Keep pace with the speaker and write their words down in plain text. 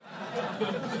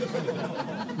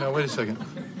Now, wait a second.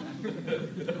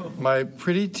 My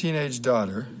pretty teenage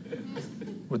daughter,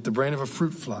 with the brain of a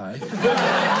fruit fly,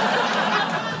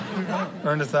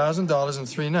 earned $1,000 in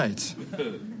 3 nights.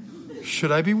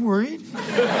 Should I be worried?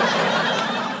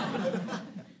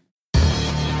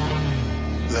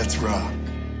 Let's rock.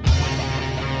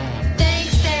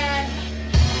 Thanks, Dad.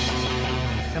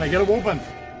 Can I get a whoopin'?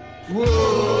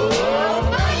 Whoa,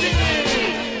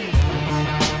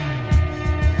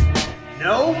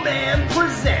 No Man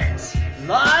presents,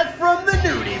 live from the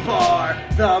nudie bar,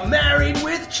 the Married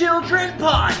with Children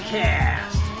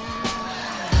podcast.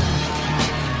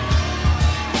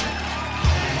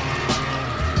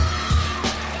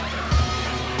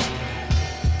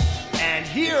 And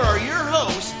here are your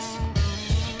hosts,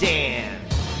 Dan,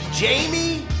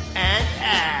 Jamie, and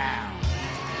Al.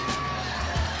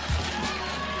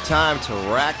 Time to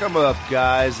rack 'em up,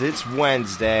 guys. It's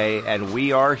Wednesday, and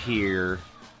we are here.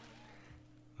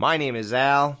 My name is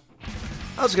Al.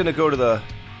 I was going to go to the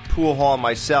pool hall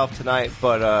myself tonight,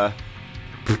 but,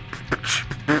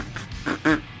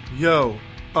 yo,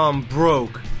 I'm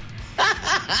broke.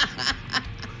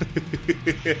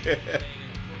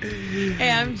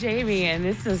 Hey, I'm Jamie, and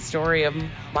this is the story of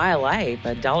my life.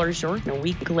 $1 short and a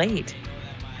week late.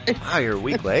 Wow, you're a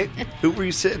week late? Who were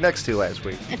you sitting next to last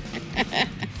week?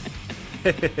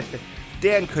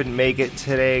 Dan couldn't make it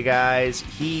today, guys.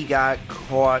 He got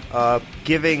caught up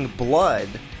giving blood.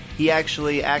 He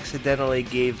actually accidentally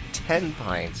gave 10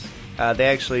 pints. They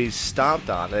actually stomped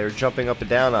on him. They were jumping up and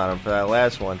down on him for that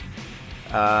last one.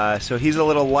 So he's a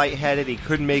little lightheaded. He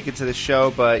couldn't make it to the show,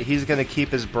 but he's going to keep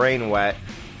his brain wet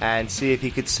and see if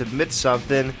he could submit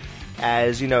something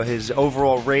as, you know, his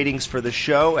overall ratings for the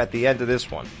show at the end of this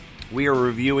one. We are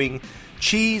reviewing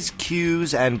Cheese,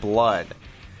 Cues, and Blood.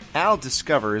 Al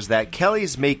discovers that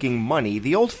Kelly's making money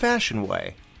the old-fashioned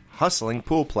way, hustling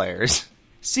pool players.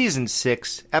 Season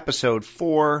 6, Episode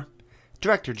 4,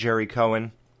 Director Jerry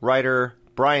Cohen, writer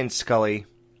Brian Scully,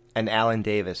 and Alan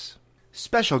Davis.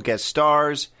 Special guest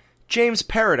stars, James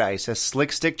Paradise as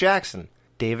Slick Stick Jackson,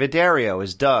 David Dario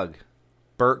as Doug,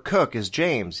 Burt Cook as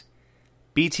James,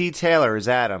 B.T. Taylor as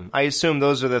Adam. I assume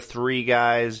those are the 3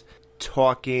 guys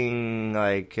talking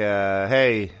like,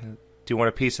 hey, do you want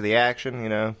a piece of the action, you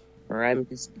know? Or I'm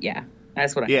just, yeah,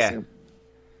 that's what I assume.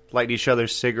 Lighting each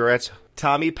other's cigarettes.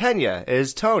 Tommy Pena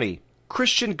as Tony.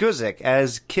 Christian Guzik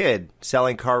as Kid,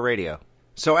 selling car radio.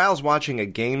 So Al's watching a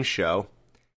game show.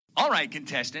 All right,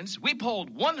 contestants, we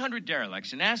polled 100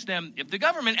 derelicts and asked them, if the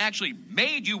government actually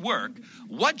made you work,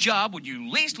 what job would you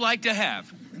least like to have?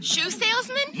 Shoe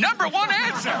salesman? Number 1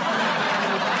 answer!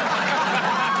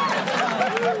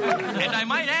 And I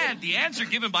might add, the answer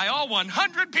given by all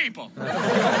 100 people.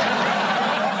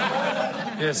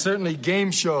 Yeah, certainly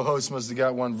game show host must have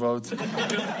got 1 vote.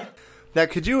 Now,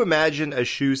 could you imagine a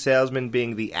shoe salesman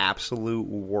being the absolute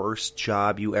worst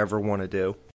job you ever want to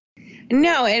do?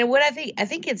 No, and what I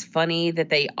think it's funny that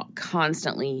they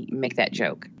constantly make that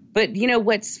joke. But, you know,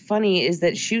 what's funny is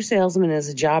that shoe salesman is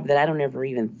a job that I don't ever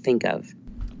even think of.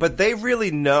 But they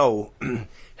really know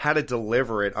how to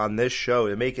deliver it on this show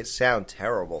to make it sound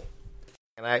terrible.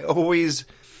 And I always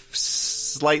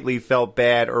slightly felt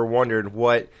bad or wondered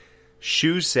what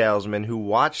shoe salesmen who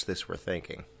watched this were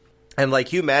thinking. And,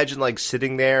 like, you imagine, like,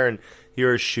 sitting there and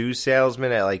you're a shoe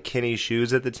salesman at, like, Kinney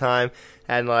Shoes at the time,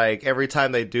 and, like, every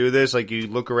time they do this, like, you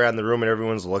look around the room and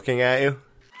everyone's looking at you.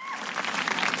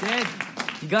 Dad,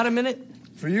 you got a minute?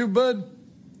 For you, bud?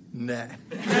 Nah.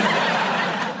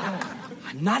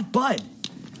 I'm not Bud.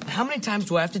 How many times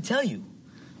do I have to tell you?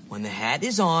 When the hat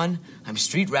is on, I'm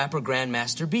street rapper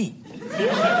Grandmaster B.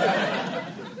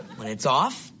 When it's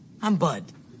off, I'm Bud.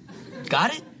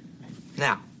 Got it?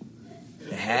 Now,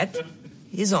 the hat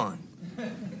is on.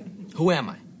 Who am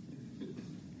I?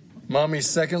 Mommy's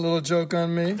second little joke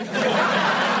on me? The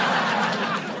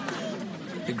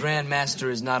Grandmaster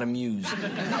is not amused.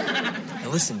 Now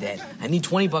listen, Dad, I need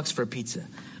 $20 for a pizza,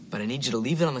 but I need you to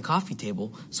leave it on the coffee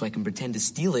table so I can pretend to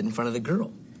steal it in front of the girl.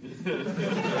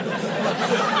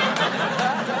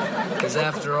 Because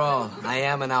after all, I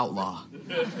am an outlaw.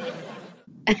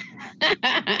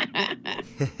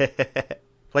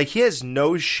 Like, he has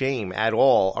no shame at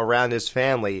all around his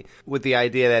family with the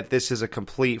idea that this is a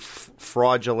complete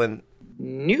fraudulent...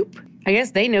 Nope. I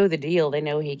guess they know the deal. They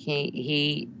know he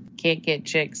can't get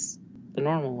chicks the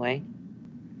normal way.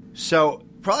 So,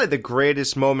 probably the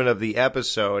greatest moment of the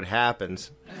episode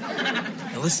happens.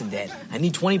 Now listen, Dad, I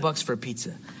need $20 for a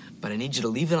pizza, but I need you to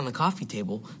leave it on the coffee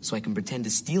table so I can pretend to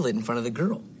steal it in front of the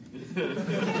girl.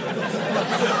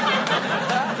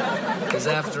 Because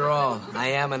after all, I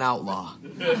am an outlaw.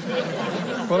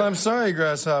 Well, I'm sorry,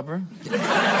 Grasshopper.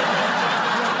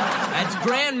 I That's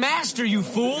Grandmaster, you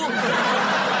fool.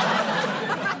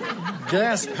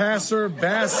 Gas passer,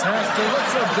 bass hafter,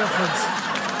 what's the difference?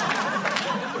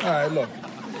 All right, look.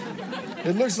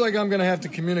 It looks like I'm going to have to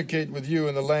communicate with you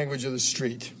in the language of the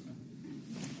street.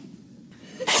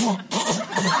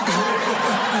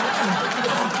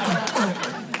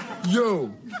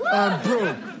 Yo, I'm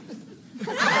broke.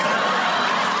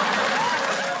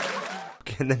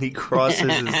 And then he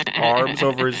crosses his arms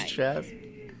over his chest.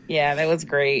 Yeah, that was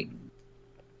great.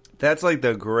 That's like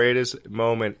the greatest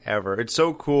moment ever. It's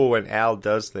so cool when Al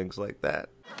does things like that.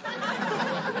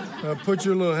 Put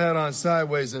your little hat on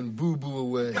sideways and boo-boo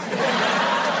away.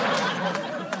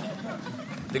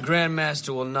 The Grandmaster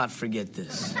will not forget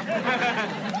this.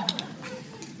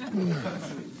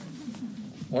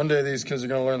 One day these kids are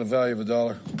going to learn the value of a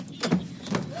dollar.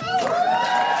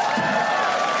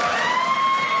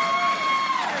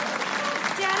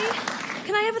 Daddy,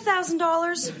 can I have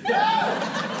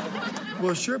 $1,000?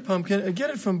 Well, sure, Pumpkin.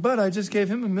 Get it from Bud. I just gave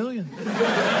him $1 million.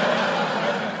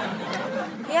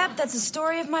 Yep, that's the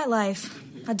story of my life.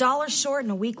 $1 short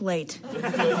and a week late.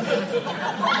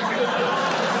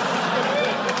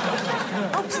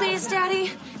 Oh, please,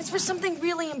 Daddy. It's for something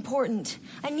really important.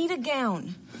 I need a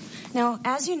gown. Now,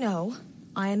 as you know,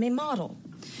 I am a model.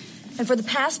 And for the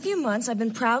past few months, I've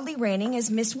been proudly reigning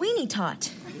as Miss Weenie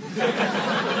Tot.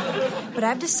 But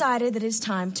I've decided that it's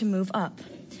time to move up.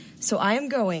 So I am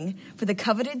going for the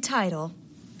coveted title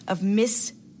of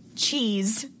Miss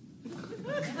Cheese.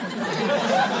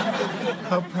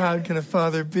 How proud can a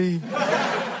father be?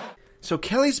 So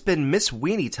Kelly's been Miss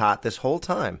Weenie Tot this whole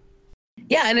time.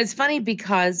 Yeah, and it's funny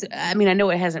because, I mean, I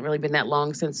know it hasn't really been that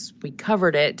long since we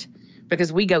covered it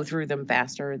because we go through them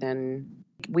faster than,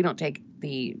 we don't take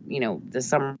the, the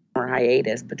summer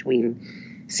hiatus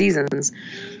between seasons.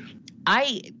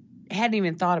 I hadn't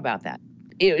even thought about that.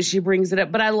 She brings it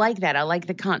up, but I like that. I like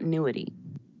the continuity.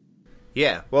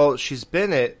 Yeah, well, she's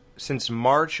been it since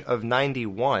March of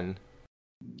 91.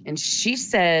 And she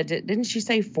said, didn't she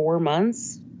say 4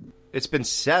 months? It's been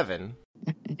 7.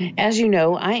 As you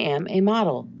know, I am a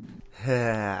model.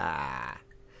 I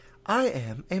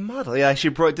am a model. Yeah,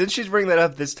 didn't she bring that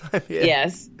up this time? Yeah.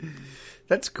 Yes.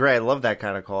 That's great. I love that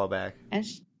kind of callback.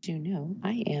 As you know,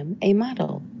 I am a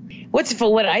model.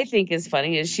 What I think is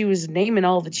funny is she was naming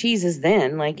all the cheeses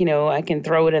then. Like, I can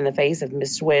throw it in the face of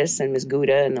Miss Swiss and Miss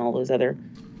Gouda and all those other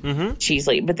cheese.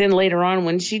 But then later on,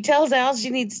 when she tells Al she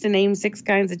needs to name 6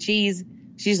 kinds of cheese,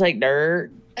 she's like,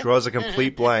 dirt. Draws a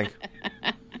complete blank.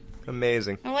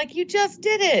 Amazing. I'm like, you just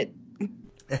did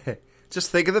it. Just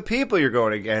think of the people you're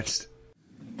going against.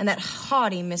 And that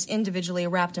haughty Miss Individually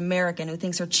Wrapped American who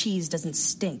thinks her cheese doesn't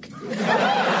stink.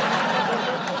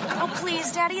 Oh,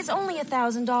 please, Daddy, it's only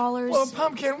 $1,000. Well,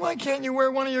 Pumpkin, why can't you wear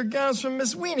one of your gowns from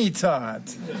Miss Weenie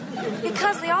Tot?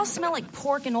 Because they all smell like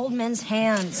pork in old men's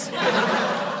hands.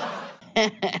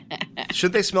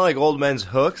 Should they smell like old men's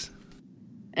hooks?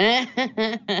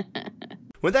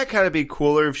 Would that kind of be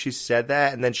cooler if she said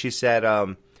that, and then she said,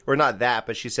 or not that,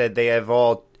 but she said they have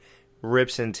all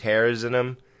rips and tears in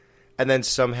them, and then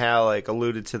somehow,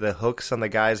 alluded to the hooks on the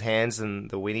guy's hands in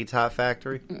the Weenie Tot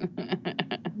factory?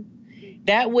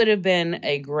 That would have been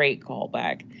a great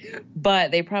callback, but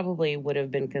they probably would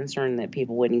have been concerned that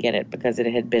people wouldn't get it because it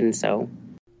had been so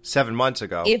 7 months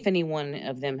ago. If any one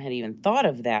of them had even thought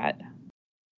of that.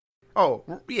 Oh,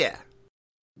 yeah.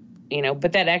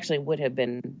 But that actually would have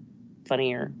been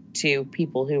funnier to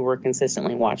people who were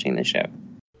consistently watching the show.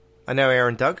 I know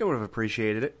Aaron Duncan would have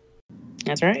appreciated it.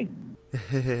 That's right.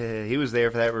 He was there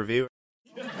for that review.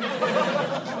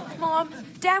 Mom,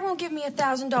 Dad won't give me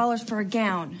 $1,000 for a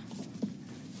gown.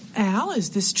 Al,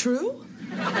 is this true?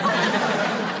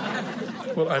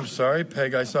 Well, I'm sorry,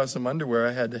 Peg. I saw some underwear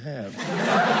I had to have.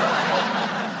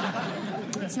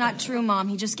 It's not true, Mom.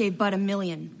 He just gave Bud $1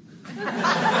 million.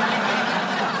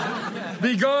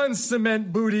 Be gone,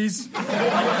 cement booties.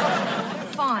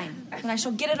 Fine, but I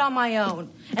shall get it on my own.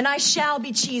 And I shall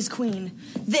be cheese queen.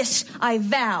 This I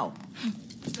vow.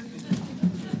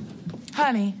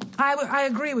 Honey, I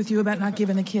agree with you about not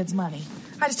giving the kids money.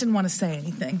 I just didn't want to say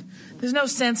anything. There's no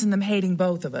sense in them hating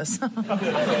both of us.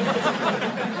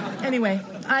 Anyway,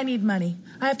 I need money.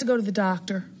 I have to go to the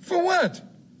doctor. For what?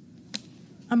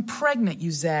 I'm pregnant, you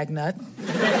zagnut.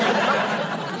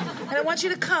 And I want you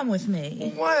to come with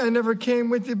me. Why? I never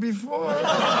came with you before.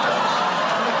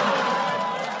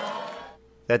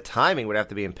 That timing would have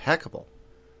to be impeccable.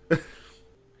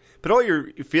 But all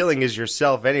you're feeling is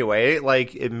yourself anyway.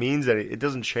 It means that it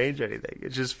doesn't change anything.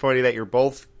 It's just funny that you're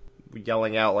both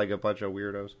yelling out like a bunch of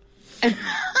weirdos.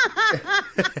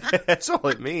 That's all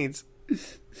it means.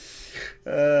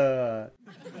 I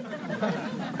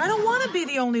don't want to be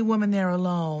the only woman there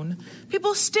alone.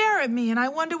 People stare at me and I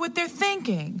wonder what they're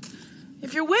thinking.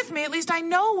 If you're with me, at least I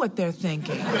know what they're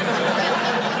thinking.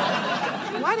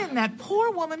 Why didn't that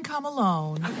poor woman come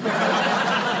alone?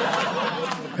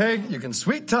 Peg, you can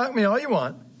sweet talk me all you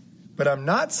want, but I'm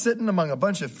not sitting among a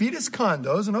bunch of fetus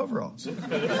condos and overalls.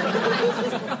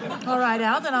 All right,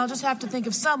 Al, then I'll just have to think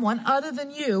of someone other than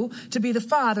you to be the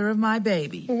father of my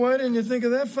baby. Well, why didn't you think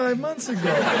of that 5 months ago?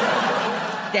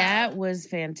 That was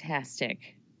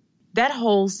fantastic. That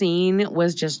whole scene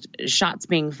was just shots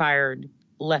being fired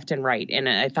left and right. And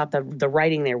I thought the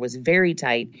writing there was very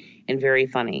tight and very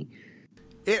funny.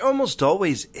 It almost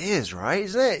always is, right?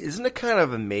 Isn't it kind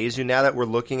of amazing now that we're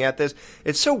looking at this?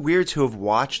 It's so weird to have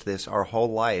watched this our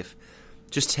whole life,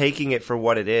 just taking it for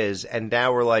what it is, and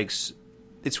now we're like,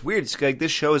 it's weird. It's like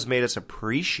this show has made us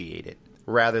appreciate it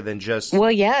rather than just...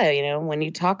 Well, yeah, when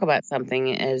you talk about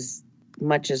something as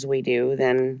much as we do,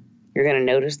 then you're going to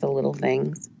notice the little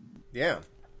things. Yeah.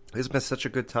 It's been such a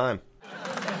good time.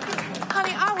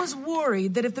 Honey, I was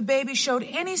worried that if the baby showed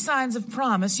any signs of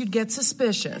promise, you'd get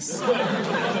suspicious. Now,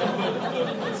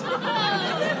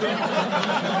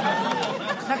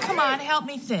 come on, help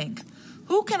me think.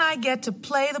 Who can I get to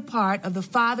play the part of the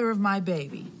father of my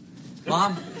baby?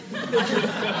 Mom,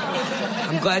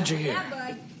 I'm glad you're here.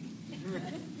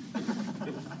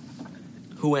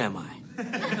 Who am I?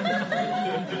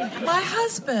 My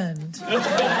husband.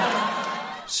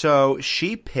 So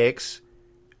she picks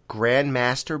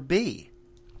Grandmaster B.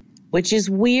 Which is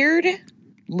weird, a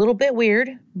little bit weird,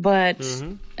 but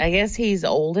I guess he's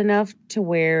old enough to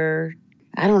where,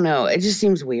 I don't know, it just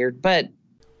seems weird, but...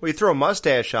 Well, you throw a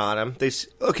mustache on him.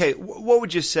 Okay, what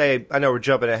would you say? I know we're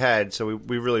jumping ahead, so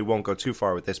we really won't go too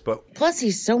far with this, but... Plus,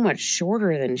 he's so much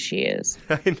shorter than she is.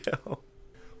 I know.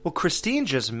 Well, Christine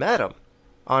just met him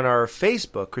on our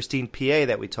Facebook, Christine PA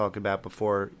that we talked about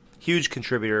before. Huge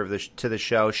contributor to the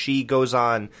show. She goes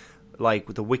on like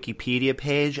the Wikipedia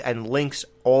page and links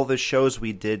all the shows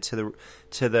we did to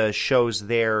the shows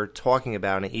they're talking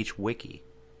about in each wiki.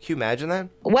 Can you imagine that?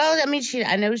 Well, I mean,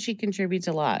 I know she contributes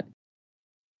a lot.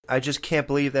 I just can't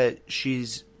believe that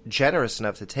she's generous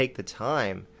enough to take the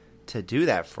time to do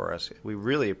that for us. We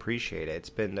really appreciate it.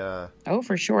 It's been... Oh,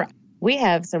 for sure. We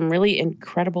have some really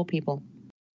incredible people.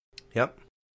 Yep.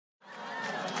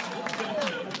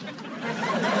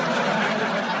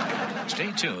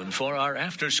 Stay tuned for our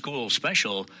after-school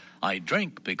special, I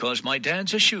Drink Because My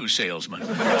Dad's a Shoe Salesman.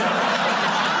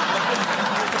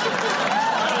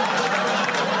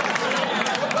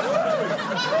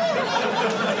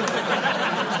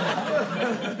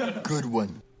 Good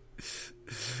one.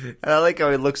 I like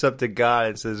how he looks up to God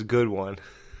and says, good one.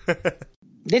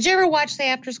 Did you ever watch the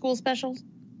after-school specials?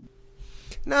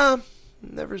 No,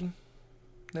 never.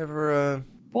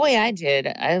 Boy, I did.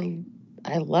 I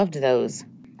loved those.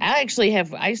 I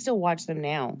still watch them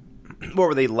now. What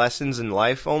were they, lessons in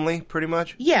life only, pretty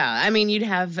much? Yeah, I mean, you'd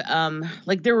have,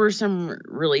 there were some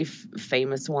really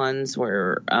famous ones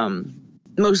where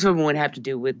most of them would have to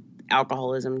do with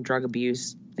alcoholism, drug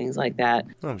abuse, things like that.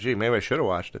 Oh, gee, maybe I should have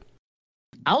watched it.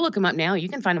 I'll look them up now. You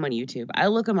can find them on YouTube. I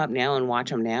look them up now and watch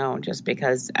them now just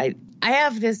because I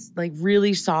have this,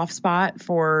 really soft spot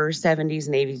for 70s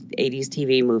and 80s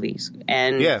TV movies.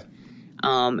 And yeah.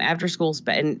 After school,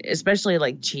 and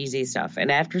especially cheesy stuff.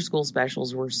 And after school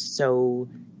specials were so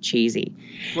cheesy.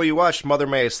 Well, you watched Mother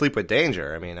May I Sleep with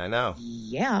Danger. I mean, I know.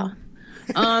 Yeah.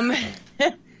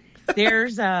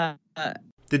 There's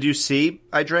Did you see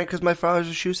I Drank Because My Father's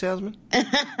a Shoe Salesman?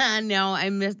 No,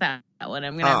 I missed that one.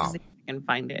 I'm gonna have to see if I can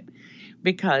find it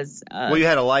because. Well, you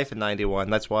had a life in '91.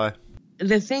 That's why.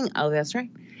 That's right.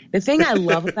 The thing I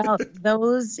love about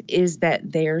those is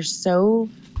that they're so.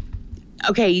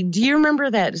 Okay, do you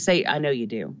remember that? I know you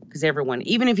do, because everyone,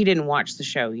 even if you didn't watch the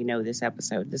show, you know this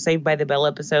episode, the Saved by the Bell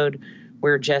episode,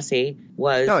 where Jesse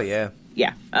was. Oh yeah,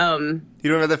 yeah. You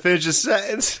don't have to finish the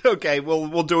sentence. Okay,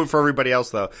 we'll do it for everybody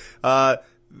else though.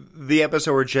 The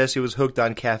episode where Jesse was hooked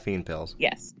on caffeine pills.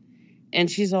 Yes, and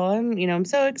she's all, I'm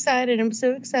so excited. I'm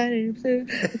so excited.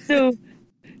 I'm so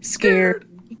scared.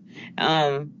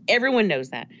 Everyone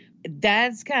knows that.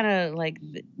 That's kind of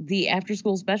the after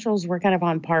school specials were kind of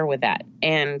on par with that.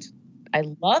 And I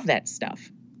love that stuff.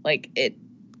 It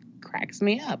cracks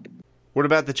me up. What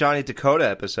about the Johnny Dakota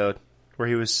episode where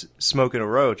he was smoking a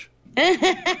roach?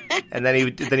 And then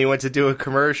he went to do a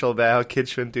commercial about how kids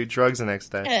shouldn't do drugs the next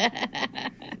day.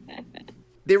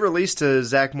 They released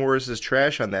Zach Morris's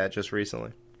trash on that just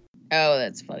recently. Oh,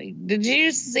 that's funny. Did you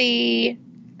see...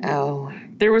 Oh,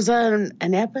 there was an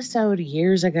episode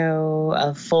years ago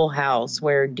of Full House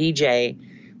where DJ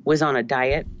was on a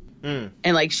diet. And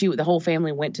like the whole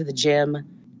family went to the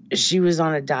gym. She was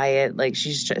on a diet, like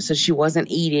so she wasn't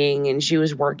eating and she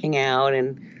was working out,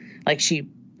 and like she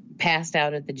passed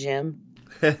out at the gym.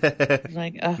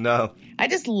 Like, no. I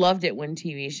just loved it when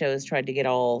TV shows tried to get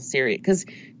all serious, because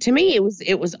to me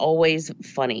it was always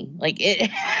funny. Like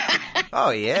it.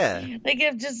 Oh yeah. Like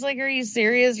if just like, are you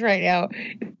serious right now?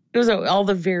 It was all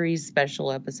the very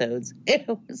special episodes. It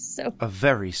was so a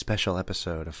very special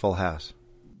episode of Full House.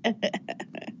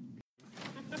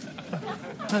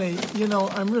 Honey, you know,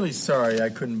 I'm really sorry I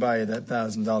couldn't buy you that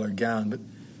 $1,000 gown, but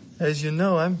as you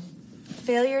know, I'm...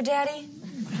 Failure, Daddy?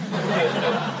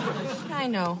 I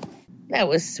know. That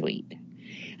was sweet.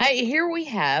 Here we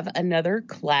have another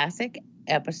classic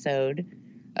episode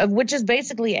of which is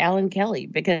basically Alan Kelly,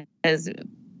 because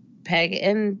Peg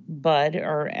and Bud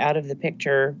are out of the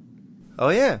picture. Oh,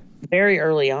 yeah. Very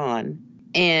early on,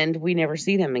 and we never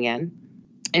see them again.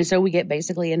 And so we get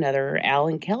basically another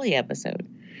Alan Kelly episode,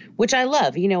 which I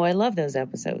love. You know, I love those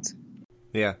episodes.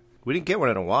 Yeah. We didn't get one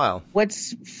in a while.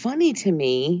 What's funny to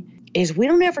me is we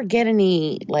don't ever get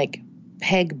any, like,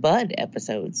 Peg Bud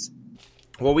episodes.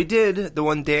 Well, we did the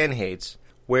one Dan hates,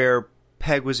 where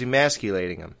Peg was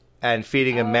emasculating him and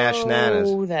feeding him mashed nanas.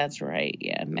 Oh, that's right.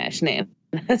 Yeah, mashed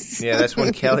nanas. Yeah, that's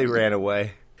when Kelly ran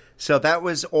away. So that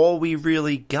was all we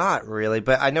really got, really.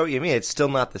 But I know what you mean. It's still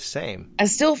not the same. I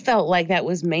still felt like that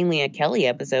was mainly a Kelly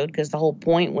episode, because the whole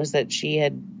point was that she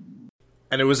had...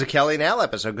 And it was a Kelly and Al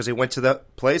episode, because he went to the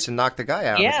place and knocked the guy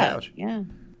out on the couch. Yeah.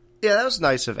 Yeah, that was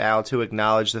nice of Al to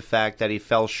acknowledge the fact that he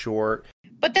fell short.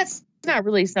 But that's not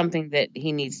really something that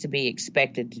he needs to be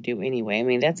expected to do anyway. I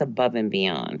mean, that's above and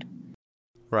beyond.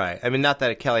 Right. I mean, not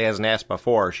that Kelly hasn't asked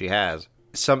before. She has.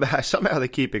 Somehow they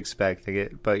keep expecting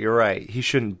it, but you're right. He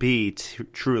shouldn't be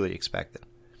truly expected.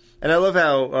 And I love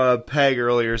how Peg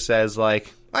earlier says,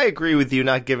 like, I agree with you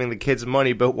not giving the kids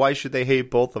money, but why should they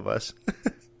hate both of us?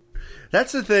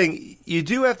 That's the thing. You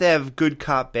do have to have good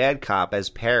cop, bad cop as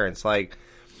parents. Like,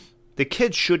 the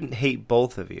kids shouldn't hate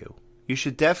both of you. You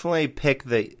should definitely pick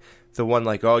the one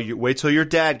like, oh, you wait till your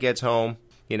dad gets home,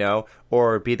 you know,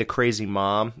 or be the crazy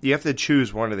mom. You have to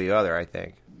choose one or the other, I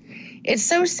think. It's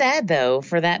so sad, though,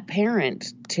 for that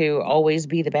parent to always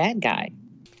be the bad guy.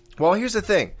 Well, here's the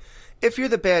thing. If you're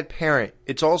the bad parent,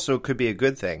 it also could be a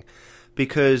good thing,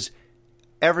 because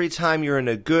every time you're in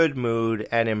a good mood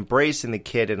and embracing the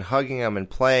kid and hugging him and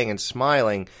playing and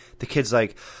smiling, the kid's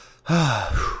like,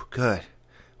 oh, good.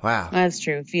 Wow. That's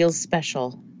true. Feels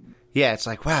special. Yeah, it's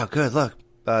like, wow, good, look,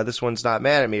 this one's not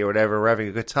mad at me or whatever, we're having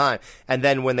a good time. And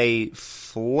then when they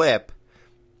flip,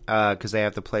 because they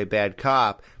have to play bad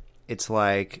cop, it's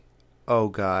like, oh,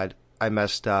 God, I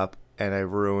messed up and I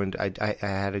ruined, I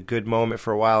had a good moment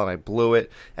for a while and I blew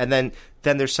it. And then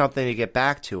there's something to get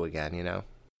back to again, you know?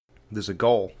 There's a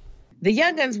goal. The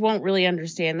young guns won't really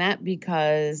understand that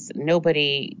because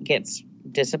nobody gets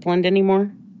disciplined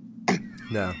anymore.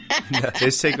 No. They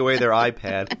just take away their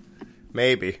iPad.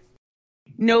 Maybe.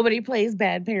 Nobody plays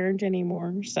bad parent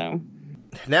anymore, so.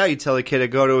 Now you tell a kid to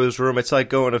go to his room, it's like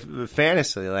going to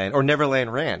Fantasyland or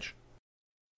Neverland Ranch.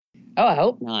 Oh, I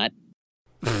hope not.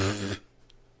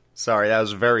 Sorry, that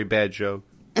was a very bad joke.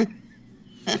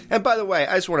 And by the way,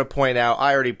 I just want to point out,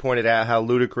 I already pointed out how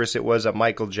ludicrous it was at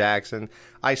Michael Jackson.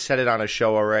 I said it on a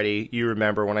show already. You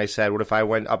remember when I said, what if I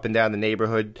went up and down the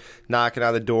neighborhood, knocking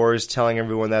on the doors, telling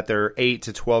everyone that their 8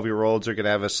 to 12-year-olds are going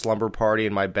to have a slumber party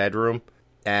in my bedroom?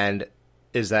 And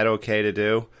is that okay to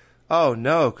do? Oh,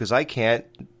 no, because I can't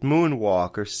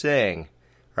moonwalk or sing.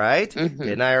 Right? Mm-hmm.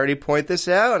 Didn't I already point this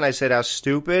out? And I said how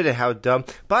stupid and how dumb.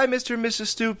 Bye, Mr. and Mrs.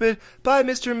 Stupid. Bye,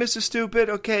 Mr. and Mrs. Stupid.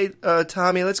 Okay,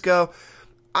 Tommy, let's go.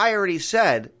 I already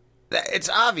said that it's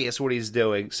obvious what he's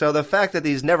doing. So the fact that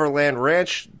these Neverland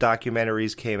Ranch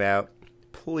documentaries came out,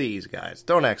 please, guys,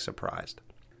 don't act surprised.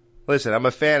 Listen, I'm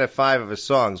a fan of 5 of his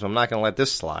songs, but I'm not going to let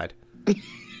this slide.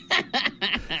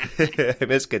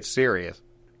 This gets serious.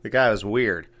 The guy was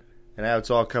weird, and now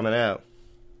it's all coming out.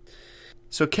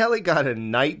 So Kelly got a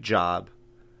night job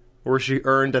where she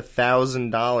earned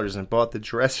 $1,000 and bought the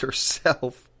dress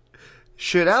herself.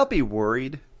 Should Al be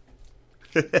worried?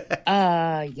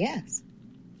 Yes.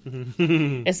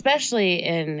 Especially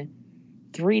in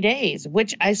 3 days,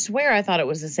 which I swear I thought it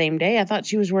was the same day. I thought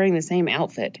she was wearing the same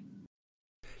outfit.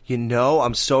 You know,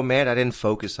 I'm so mad I didn't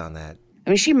focus on that. I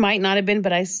mean, she might not have been,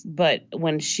 but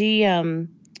when she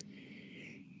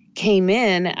came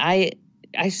in, I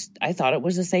thought it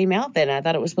was the same outfit. I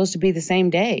thought it was supposed to be the same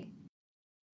day.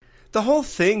 The whole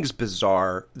thing's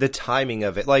bizarre, the timing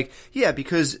of it. Like, yeah,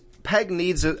 because Peg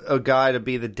needs a guy to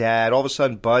be the dad. All of a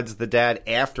sudden, Bud's the dad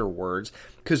afterwards.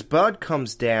 Because Bud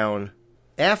comes down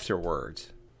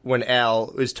afterwards when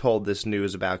Al is told this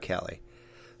news about Kelly.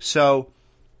 So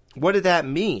what did that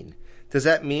mean? Does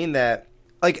that mean that,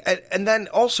 like, and then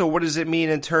also what does it mean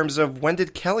in terms of when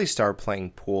did Kelly start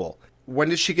playing pool? When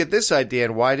did she get this idea,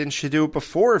 and why didn't she do it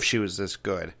before if she was this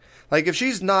good? Like, if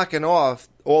she's knocking off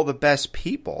all the best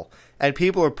people, and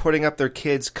people are putting up their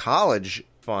kids' college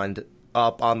fund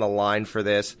up on the line for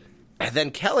this, and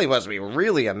then Kelly must be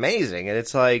really amazing. And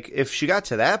it's like, if she got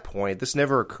to that point, this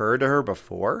never occurred to her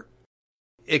before?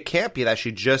 It can't be that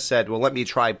she just said, well, let me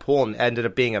try pool, and ended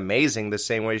up being amazing the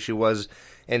same way she was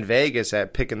in Vegas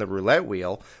at picking the roulette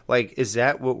wheel. Like, is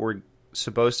that what we're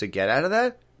supposed to get out of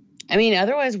that? I mean,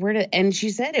 otherwise, and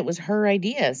she said it was her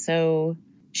idea, so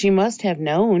she must have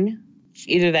known.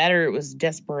 Either that or it was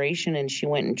desperation and she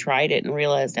went and tried it and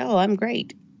realized, oh, I'm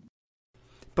great.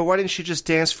 But why didn't she just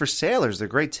dance for sailors? They're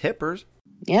great tippers.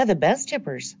 Yeah, the best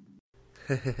tippers.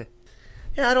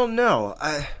 Yeah, I don't know.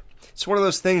 It's one of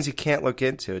those things you can't look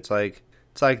into. It's like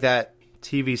that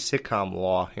TV sitcom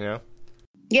law, you know?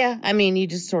 Yeah, I mean, you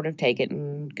just sort of take it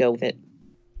and go with it.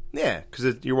 Yeah,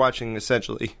 because you're watching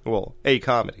essentially, well, a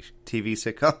comedy, TV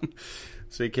sitcom,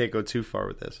 so you can't go too far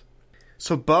with this.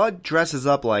 So Bud dresses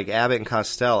up like Abbott and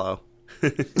Costello.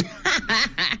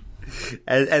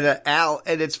 and Al,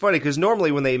 and it's funny because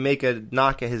normally when they make a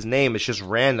knock at his name, it's just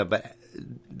random, but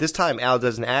this time Al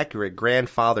does an accurate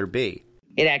Grandfather B.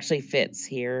 It actually fits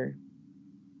here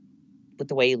with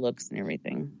the way he looks and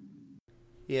everything.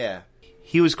 Yeah.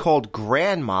 He was called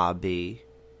Grandma B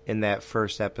in that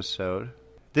first episode.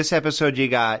 This episode you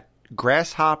got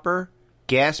Grasshopper,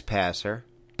 Gas Passer,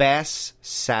 Bass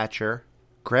Satcher,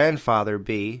 Grandfather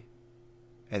B,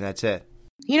 and that's it.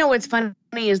 You know what's funny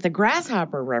is the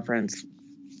grasshopper reference.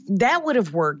 That would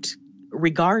have worked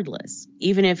regardless.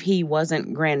 Even if he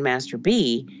wasn't Grandmaster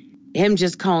B, him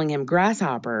just calling him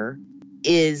Grasshopper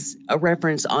is a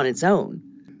reference on its own.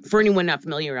 For anyone not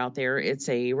familiar out there, it's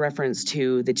a reference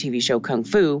to the TV show Kung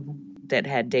Fu that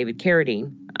had David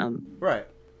Carradine. Right.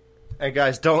 And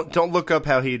guys, don't look up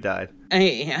how he died.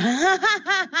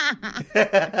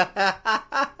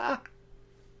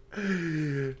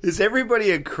 Is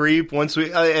everybody a creep once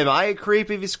we... am I a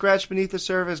creep if you scratch beneath the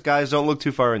surface? Guys, don't look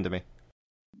too far into me.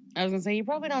 I was going to say, you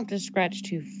probably don't have to scratch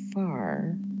too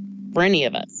far for any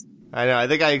of us. I know. I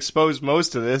think I exposed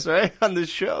most of this, right, on the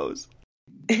shows.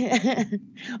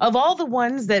 Of all the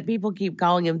ones that people keep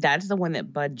calling him, that's the one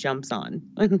that Bud jumps on.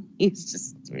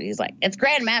 He's like, it's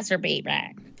Grandmaster B.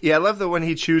 Yeah, I love the one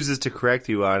he chooses to correct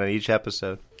you on in each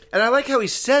episode. And I like how he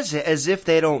says it as if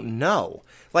they don't know.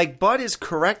 Like, Bud is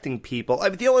correcting people. I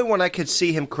mean, the only one I could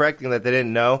see him correcting that they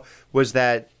didn't know was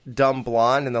that dumb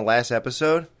blonde in the last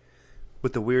episode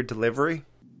with the weird delivery.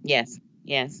 Yes.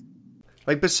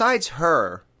 Like, besides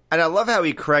her, and I love how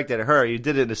he corrected her. He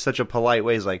did it in such a polite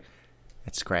way. He's like,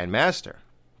 it's Grandmaster.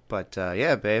 But,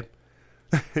 yeah, babe.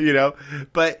 You know?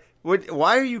 But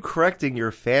why are you correcting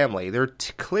your family? They're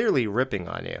clearly ripping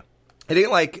on you. It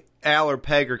ain't like Al or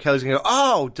Peg or Kelly's going to go,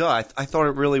 oh, duh, I thought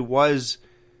it really was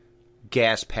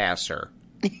Gas Passer.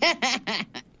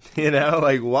 You know?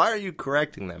 Like, why are you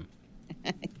correcting them?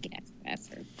 Gas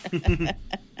Passer.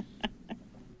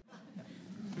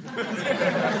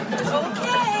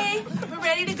 Okay, we're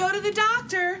ready to go to the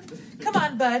doctor. Come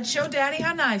on, Bud, show Daddy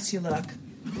how nice you look.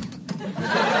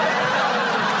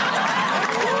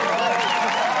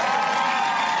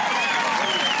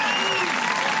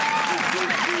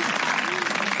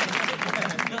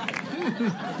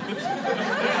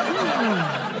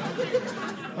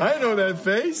 I know that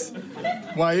face.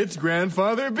 Why, it's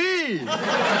Grandfather B.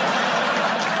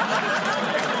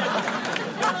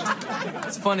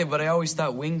 It's funny, but I always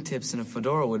thought wingtips and a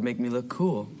fedora would make me look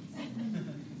cool.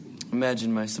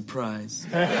 Imagine my surprise.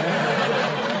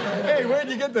 Hey, where'd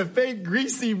you get the fake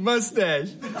greasy mustache?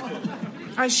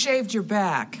 I shaved your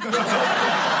back.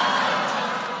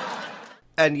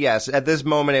 And yes, at this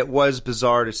moment it was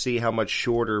bizarre to see how much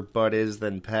shorter Bud is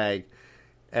than Peg.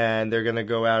 And they're going to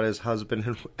go out as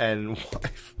husband and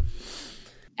wife.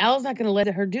 Al's not going to let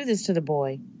her do this to the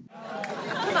boy.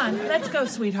 Come on, let's go,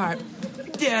 sweetheart.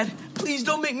 Dad, please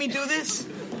don't make me do this.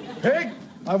 Peg,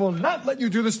 I will not let you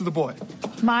do this to the boy.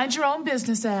 Mind your own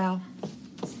business, Al.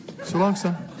 So long,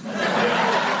 son.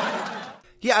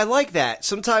 Yeah, I like that.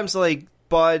 Sometimes, like,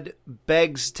 Bud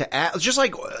begs to ask, just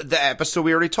like the episode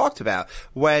we already talked about,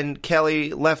 when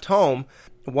Kelly left home,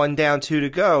 1 down, 2 to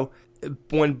go.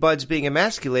 When Bud's being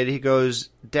emasculated, he goes,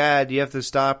 Dad, you have to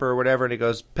stop her or whatever. And he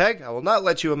goes, Peg, I will not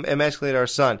let you emasculate our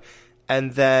son.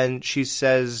 And then she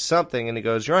says something, and he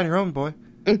goes, you're on your own, boy.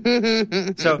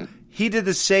 So he did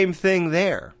the same thing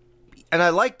there. And I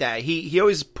like that. He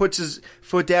always puts his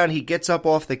foot down. He gets up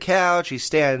off the couch. He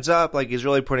stands up like he's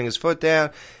really putting his foot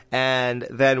down. And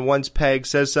then once Peg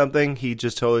says something, he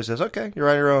just totally says, okay, you're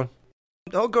on your own.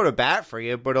 He'll go to bat for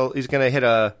you, but he's going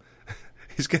to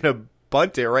he's going to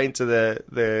bunt it right into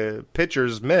the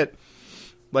pitcher's mitt.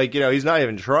 Like, he's not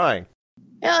even trying.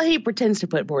 Well, he pretends to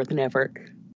put forth an effort.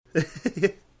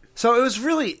 So it was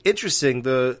really interesting,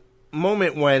 the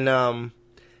moment when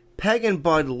Peg and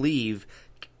Bud leave.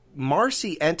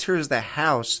 Marcy enters the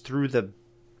house through the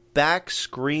back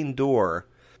screen door.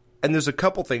 And there's a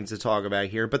couple things to talk about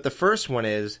here, but the first one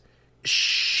is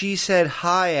she said,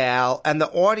 hi, Al, and the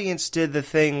audience did the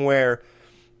thing where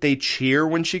they cheer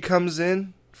when she comes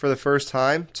in for the first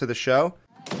time to the show.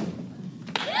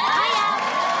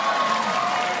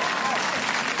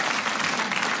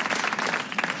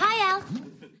 Hi, Al.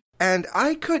 And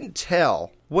I couldn't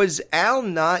tell, was Al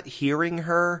not hearing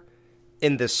her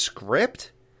in the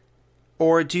script?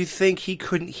 Or do you think he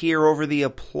couldn't hear over the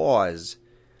applause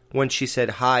when she said,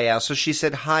 hi, Al? So she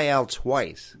said, hi, Al,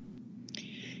 twice.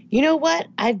 You know what?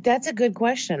 That's a good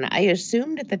question. I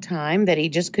assumed at the time that he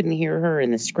just couldn't hear her in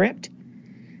the script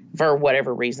for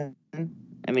whatever reason.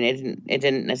 I mean, it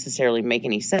didn't necessarily make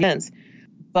any sense.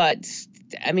 But,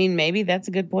 I mean, maybe that's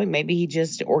a good point. Maybe he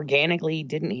just organically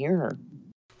didn't hear her.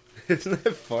 Isn't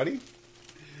that funny?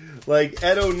 Like,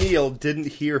 Ed O'Neill didn't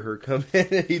hear her come in,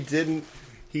 and he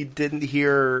didn't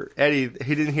hear Eddie.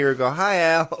 He didn't hear her go, hi,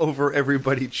 Al, over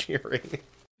everybody cheering.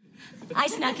 I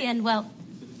snuck in, well,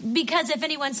 because if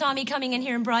anyone saw me coming in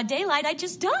here in broad daylight, I'd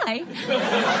just die.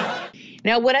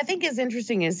 Now, what I think is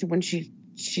interesting is when she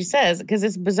says, because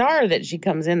it's bizarre that she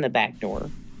comes in the back door.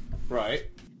 Right.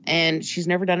 And she's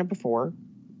never done it before.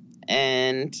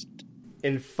 And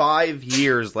in 5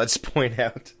 years, let's point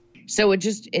out. So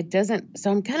it doesn't,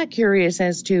 so I'm kind of curious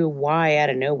as to why out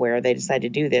of nowhere they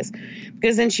decided to do this.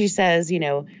 Because then she says,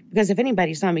 because if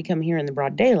anybody saw me come here in the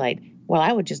broad daylight, well,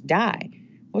 I would just die.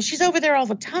 Well, she's over there all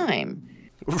the time.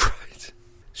 Right.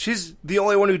 She's the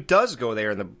only one who does go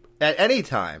there at any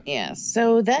time. Yeah,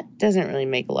 so that doesn't really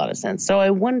make a lot of sense. So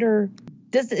I wonder,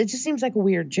 it just seems like a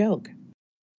weird joke.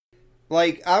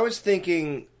 Like, I was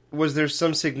thinking, was there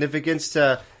some significance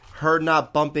to her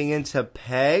not bumping into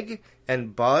Peg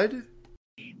and Bud?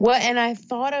 Well, and I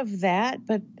thought of that,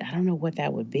 but I don't know what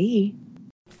that would be.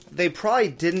 They probably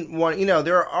didn't want,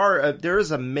 there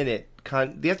is a minute.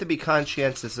 They have to be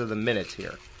conscientious of the minutes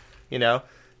here.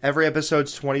 Every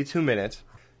episode's 22 minutes.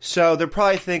 So they're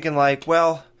probably thinking like,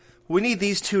 well, we need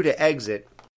these two to exit,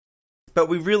 but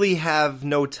we really have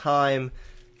no time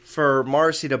for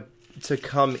Marcy to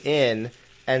come in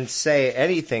and say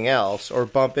anything else or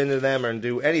bump into them or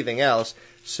do anything else.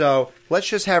 So let's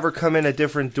just have her come in a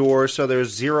different door so there's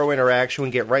zero interaction.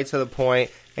 We get right to the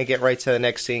point and get right to the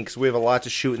next scene because we have a lot to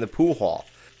shoot in the pool hall.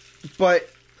 But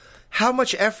how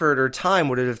much effort or time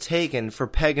would it have taken for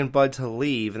Peg and Bud to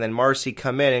leave and then Marcy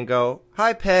come in and go,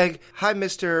 hi, Peg. Hi,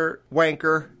 Mr.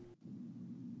 Wanker.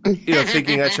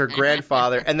 Thinking that's her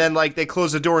grandfather. And then, they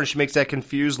close the door and she makes that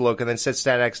confused look and then sits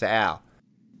down next to Al.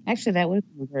 Actually, that would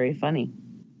have been very funny.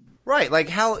 Right.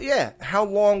 How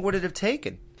long would it have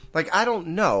taken? I don't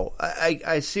know.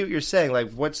 I see what you're saying.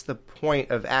 What's the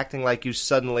point of acting like you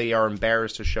suddenly are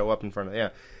embarrassed to show up in front of... Yeah.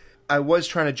 I was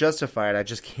trying to justify it. I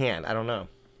just can't. I don't know.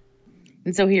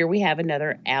 And so here we have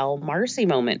another Al Marcy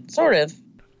moment, sort of.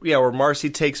 Yeah, where Marcy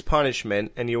takes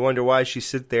punishment, and you wonder why she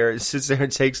sits there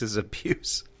and takes his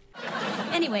abuse.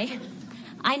 Anyway,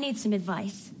 I need some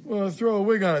advice. Well, throw a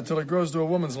wig on it till it grows to a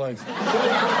woman's length.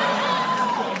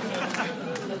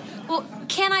 Well,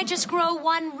 can I just grow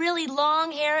one really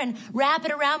long hair and wrap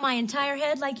it around my entire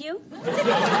head like you?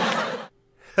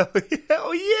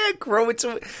 Oh, yeah, grow it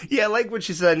to... Yeah, like when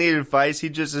she said I need advice, he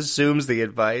just assumes the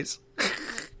advice.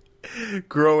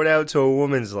 Grow it out to a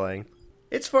woman's length.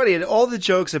 It's funny, in all the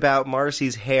jokes about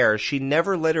Marcy's hair, she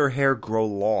never let her hair grow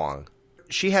long.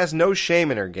 She has no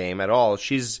shame in her game at all.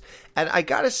 And I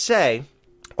gotta say,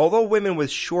 although women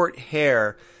with short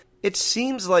hair, it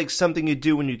seems like something you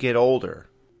do when you get older.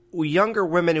 Younger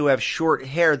women who have short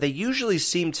hair, they usually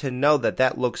seem to know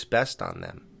that looks best on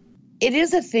them. It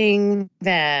is a thing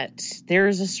that there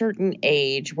is a certain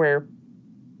age where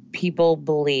people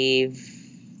believe,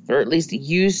 or at least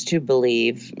used to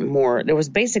believe more. There was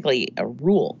basically a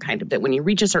rule, kind of, that when you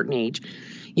reach a certain age,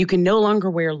 you can no longer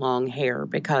wear long hair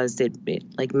because it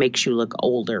makes you look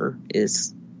older,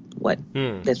 is what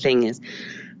the thing is.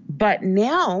 But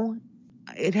now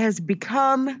it has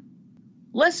become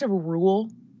less of a rule.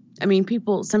 I mean,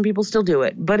 some people still do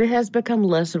it, but it has become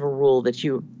less of a rule that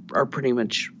you are pretty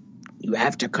much, you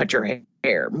have to cut your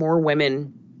hair. More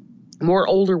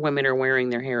older women are wearing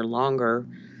their hair longer.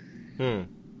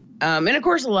 And of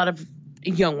course, a lot of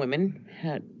young women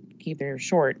keep their hair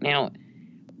short. Now,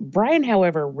 Brian,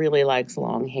 however, really likes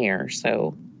long hair,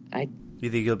 so You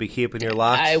think you'll be keeping your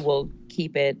locks? I will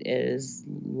keep it as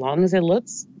long as it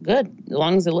looks good. As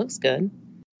long as it looks good.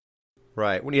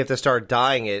 Right. When you have to start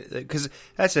dyeing it, because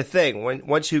that's the thing.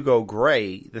 Once you go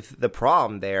gray, the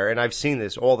problem there, and I've seen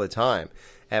this all the time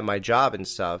at my job and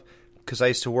stuff, because I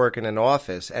used to work in an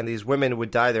office, and these women would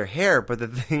dye their hair, but the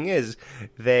thing is,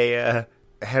 they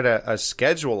had a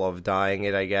schedule of dyeing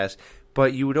it, I guess,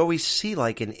 but you would always see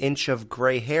like an inch of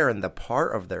gray hair in the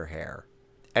part of their hair.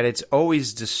 And it's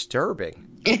always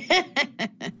disturbing.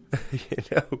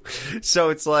 So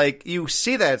it's like, you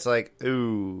see that, it's like,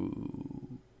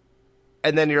 ooh.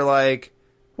 And then you're like,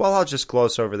 well, I'll just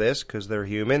gloss over this because they're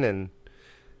human and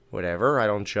whatever. I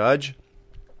don't judge.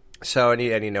 So, and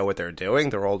you know what they're doing.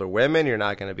 They're older women. You're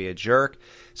not going to be a jerk.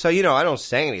 So, I don't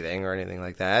say anything or anything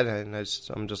like that. And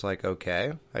I'm just like,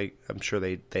 okay. I'm sure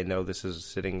they know this is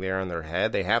sitting there in their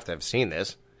head. They have to have seen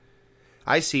this.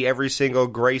 I see every single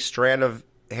gray strand of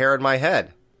hair in my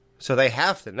head. So they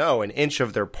have to know an inch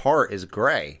of their part is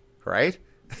gray, right?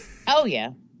 Oh,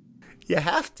 yeah. You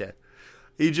have to.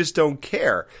 You just don't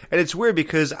care. And it's weird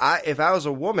because if I was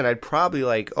a woman, I'd probably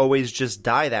like always just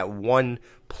dye that one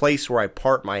place where I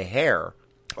part my hair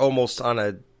almost on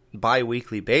a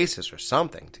bi-weekly basis or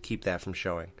something to keep that from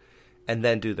showing. And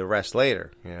then do the rest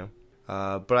later,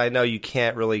 But I know you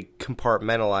can't really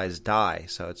compartmentalize dye,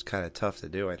 so it's kind of tough to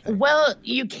do, I think. Well,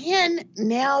 you can.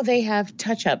 Now they have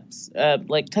touch-ups,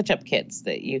 like touch-up kits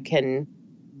that you can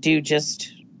do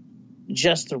just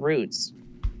the roots.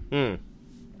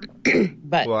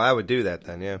 But well, I would do that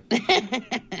then, yeah.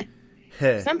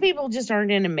 Some people just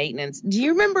aren't into maintenance. Do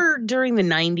you remember during the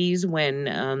 90s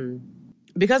when,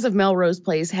 because of Melrose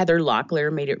Place, Heather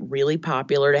Locklear made it really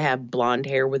popular to have blonde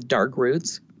hair with dark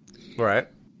roots? Right.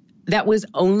 That was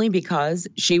only because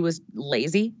she was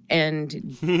lazy and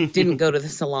didn't go to the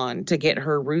salon to get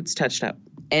her roots touched up.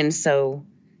 And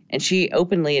she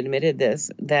openly admitted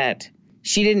this, that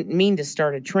she didn't mean to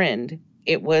start a trend.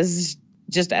 It was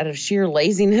just out of sheer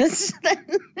laziness.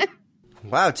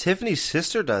 Wow, Tiffany's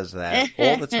sister does that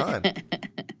all the time.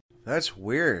 That's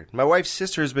weird. My wife's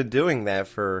sister has been doing that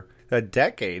for a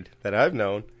decade that I've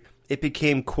known. It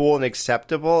became cool and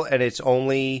acceptable, and it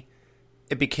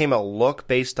became a look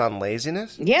based on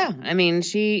laziness? Yeah. I mean,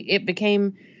 it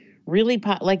became really,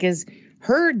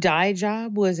 her dye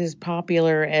job was as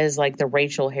popular as, like, the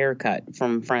Rachel haircut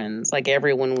from Friends. Like,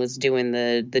 everyone was doing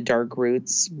the dark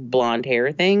roots blonde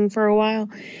hair thing for a while.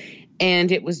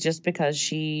 And it was just because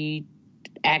she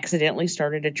accidentally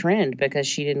started a trend because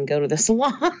she didn't go to the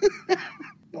salon,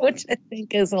 which I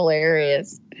think is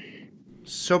hilarious.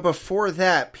 So before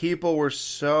that, people were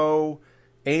so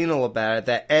anal about it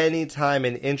that any time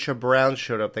an inch of brown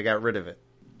showed up, they got rid of it.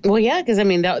 Well, yeah, because I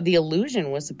mean, the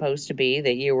illusion was supposed to be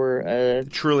that you were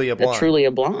truly a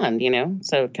blonde.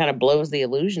 So it kind of blows the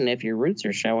illusion if your roots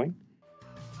are showing.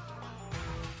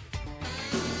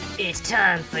 It's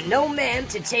time for No Ma'am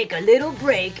to take a little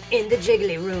break in the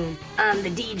Jiggly Room. I'm the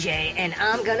DJ, and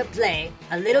I'm gonna play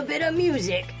a little bit of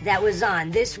music that was on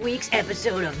this week's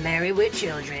episode of Married with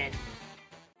Children.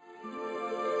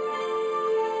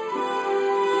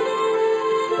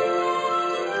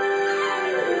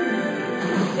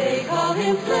 They call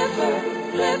him Flipper,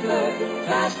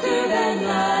 faster than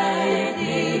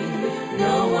lightning.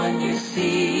 No one you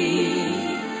see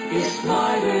is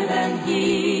smarter than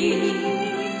he.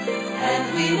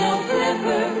 And we know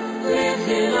Flipper lives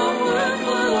in a world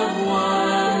full of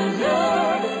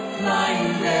wonder,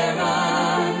 flying there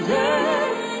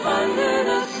under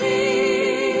the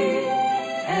sea.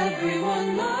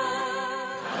 Everyone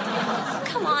loves.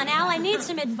 Come on, Al, I need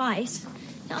some advice.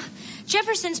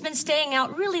 Jefferson's been staying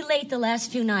out really late the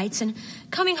last few nights and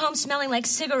coming home smelling like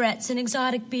cigarettes and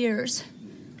exotic beers.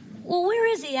 Well, where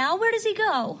is he, Al? Where does he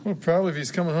go? Well, probably if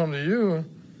he's coming home to you,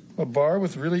 a bar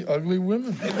with really ugly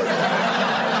women. Well,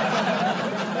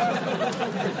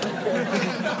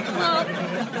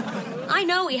 I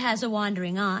know he has a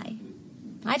wandering eye.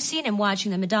 I've seen him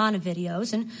watching the Madonna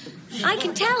videos, and I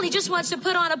can tell he just wants to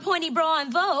put on a pointy bra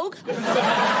in Vogue.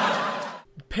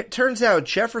 Turns out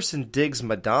Jefferson digs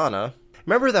Madonna.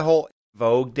 Remember the whole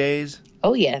Vogue days?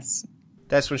 Oh, yes.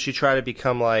 That's when she tried to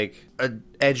become, like, an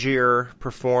edgier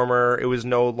performer. It was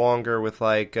no longer with,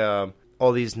 like,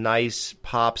 all these nice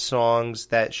pop songs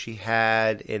that she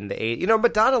had in the 80s.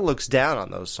 Madonna looks down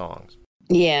on those songs.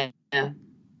 Yeah. I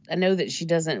know that she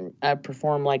doesn't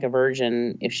perform like a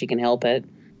virgin if she can help it.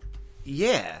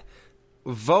 Yeah.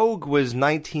 Vogue was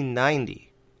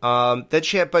 1990. But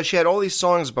she had all these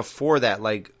songs before that,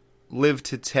 like Live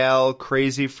to Tell,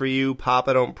 Crazy for You,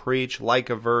 Papa Don't Preach, Like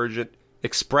a Virgin.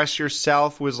 Express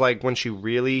Yourself was like when she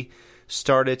really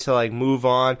started to like move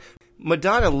on.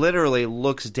 Madonna literally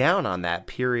looks down on that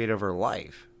period of her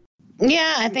life.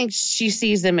 Yeah, I think she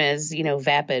sees them as,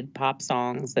 vapid pop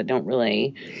songs that don't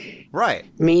really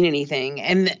mean anything.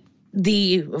 And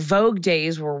the Vogue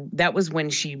days that was when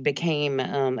she became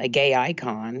a gay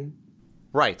icon.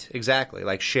 Right, exactly.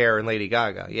 Like Cher and Lady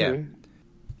Gaga, yeah. Mm-hmm.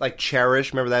 Like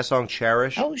Cherish, remember that song,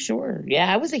 Cherish? Oh, sure.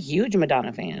 Yeah, I was a huge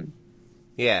Madonna fan.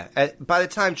 Yeah, by the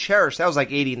time Cherish, that was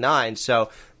like 89, so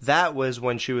that was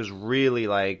when she was really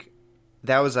like,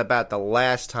 that was about the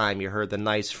last time you heard the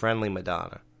nice, friendly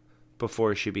Madonna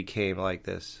before she became like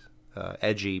this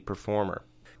edgy performer.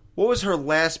 What was her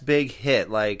last big hit?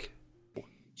 Like,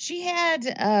 she had,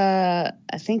 I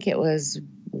think it was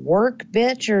Work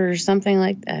Bitch or something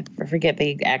like that. I forget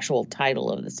the actual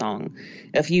title of the song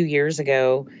a few years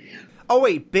ago. Oh,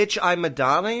 wait, Bitch, I'm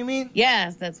Madonna, you mean?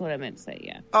 Yes, that's what I meant to say,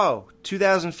 yeah. Oh,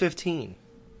 2015.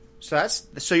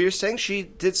 So you're saying she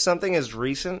did something as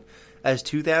recent as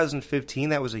 2015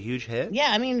 that was a huge hit? Yeah,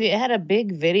 I mean, it had a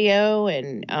big video,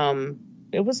 and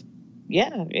it was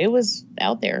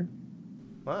out there.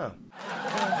 Wow.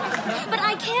 But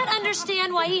I can't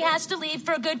understand why he has to leave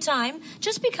for a good time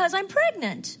just because I'm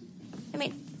pregnant. I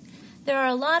mean, there are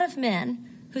a lot of men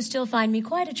who still find me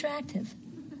quite attractive.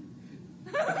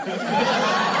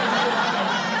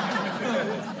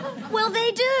 Well,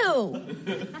 they do.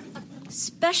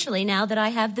 Especially now that I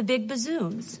have the big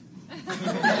bazooms.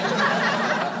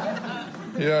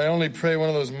 Yeah, I only pray one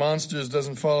of those monsters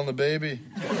doesn't fall on the baby.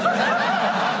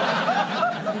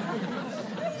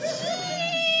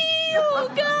 Oh,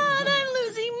 God, I'm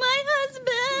losing my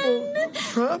husband. Well,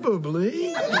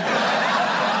 probably.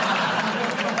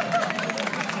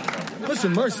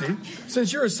 Listen, Marcy,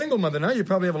 since you're a single mother now, you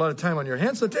probably have a lot of time on your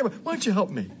hands. So tell you what, why don't you help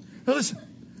me? Now, listen.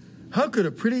 How could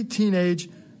a pretty teenage,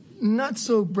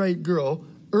 not-so-bright girl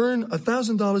earn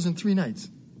 $1,000 in 3 nights?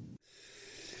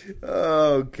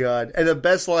 Oh, God. And the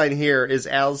best line here is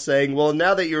Al saying, well,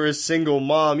 now that you're a single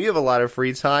mom, you have a lot of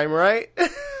free time, right?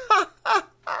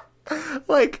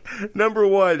 Like, number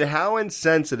one, how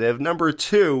insensitive. Number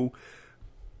two,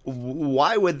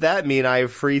 why would that mean I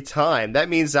have free time? That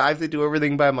means I have to do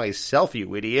everything by myself,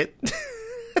 you idiot.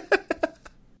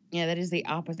 Yeah, that is the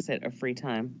opposite of free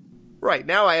time. Right,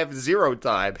 now I have 0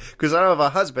 time because I don't have a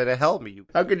husband to help me.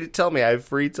 How could you tell me I have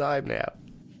free time now?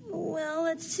 Well,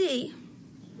 let's see.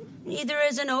 Either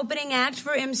as an opening act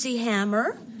for MC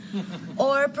Hammer,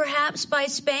 or perhaps by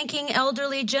spanking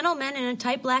elderly gentlemen in a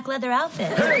tight black leather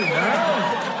outfit. Hey,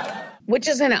 now! Which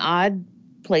is an odd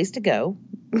place to go.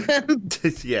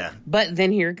 Yeah. But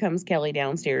then here comes Kelly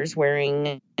downstairs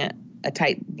wearing a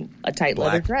tight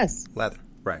leather dress. Leather,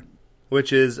 right.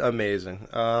 Which is amazing.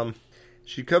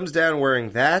 She comes down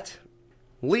wearing that,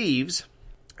 leaves.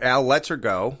 Al lets her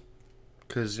go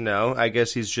because, I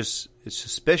guess he's just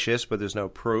suspicious, but there's no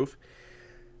proof.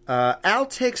 Al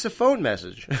takes a phone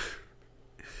message,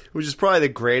 which is probably the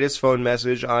greatest phone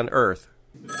message on Earth.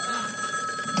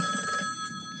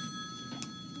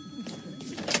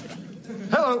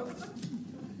 Hello.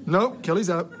 No, Kelly's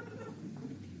out.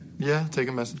 Yeah, take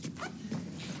a message.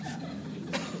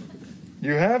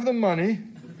 You have the money,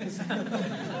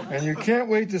 and you can't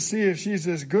wait to see if she's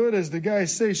as good as the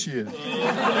guys say she is.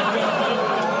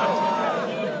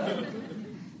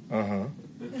 Uh-huh.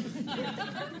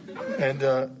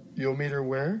 And, you'll meet her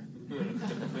where?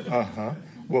 Uh-huh.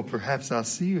 Well, perhaps I'll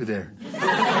see you there.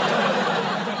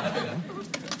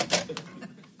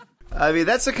 I mean,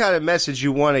 that's the kind of message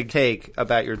you want to take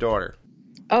about your daughter.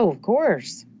 Oh, of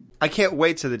course. I can't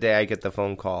wait till the day I get the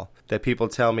phone call that people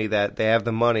tell me that they have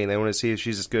the money and they want to see if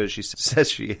she's as good as she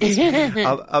says she is.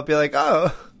 I'll be like,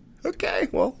 oh, okay,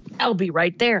 well. I'll be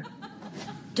right there.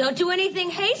 Don't do anything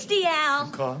hasty,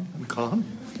 Al. I'm calm.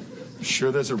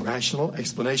 Sure, there's a rational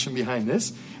explanation behind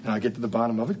this, and I'll get to the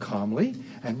bottom of it calmly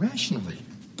and rationally.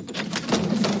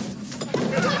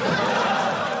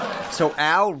 So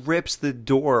Al rips the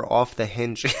door off the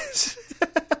hinges.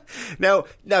 Now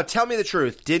tell me the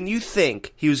truth. Didn't you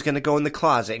think he was going to go in the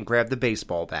closet and grab the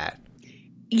baseball bat?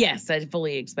 Yes, I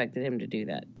fully expected him to do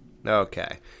that.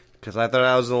 Okay, because I thought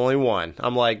I was the only one.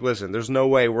 I'm like, listen, there's no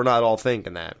way we're not all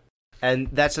thinking that. And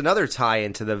that's another tie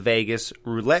into the Vegas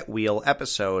roulette wheel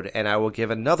episode, and I will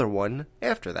give another one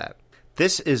after that.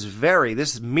 This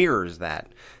mirrors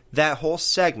that. That whole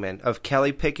segment of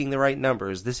Kelly picking the right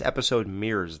numbers, this episode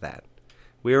mirrors that.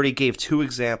 We already gave 2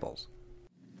 examples.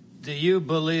 Do you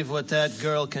believe what that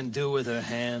girl can do with her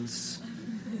hands?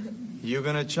 You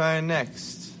gonna try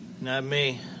next? Not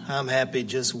me. I'm happy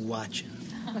just watching.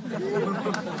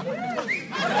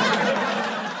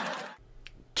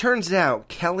 Turns out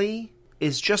Kelly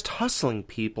is just hustling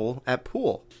people at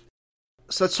pool.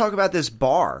 So let's talk about this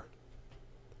bar.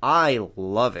 I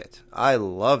love it. I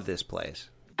love this place.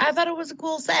 I thought it was a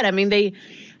cool set. I mean,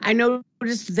 I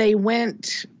noticed they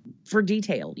went for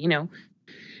detail, you know.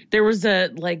 There was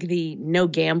the no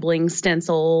gambling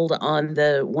stenciled on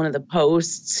one of the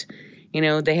posts. You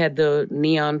know, they had the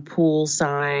neon pool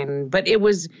sign, but it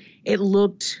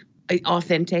looked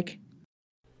authentic.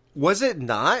 Was it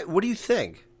not? What do you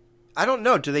think? I don't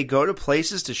know. Do they go to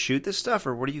places to shoot this stuff,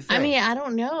 or what do you think? I mean, I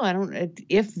don't know.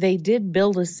 If they did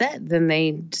build a set, then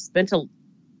they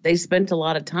spent a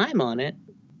lot of time on it.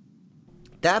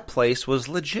 That place was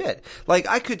legit. Like,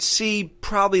 I could see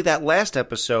probably that last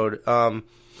episode.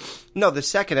 The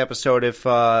second episode. If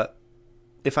I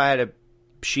had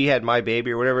She Had My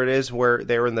Baby or whatever it is, where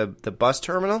they were in the bus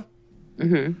terminal.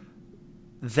 Mm-hmm.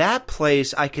 That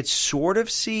place I could sort of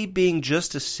see being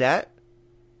just a set,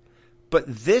 but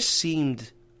this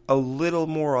seemed a little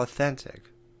more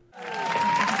authentic.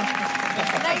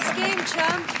 Nice game,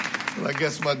 chum. Well, I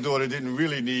guess my daughter didn't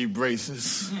really need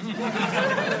braces.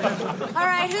 All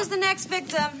right, who's the next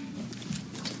victim?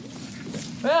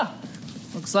 Well,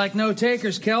 looks like no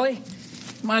takers, Kelly.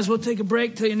 Might as well take a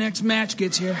break till your next match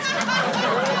gets here.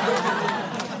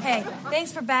 Hey,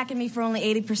 thanks for backing me for only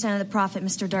 80% of the profit,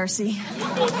 Mr. Darcy.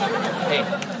 Hey,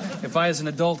 if I as an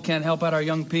adult can't help out our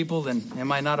young people, then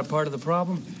am I not a part of the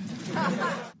problem?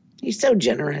 He's so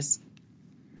generous.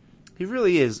 He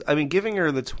really is. I mean, giving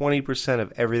her the 20%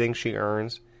 of everything she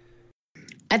earns.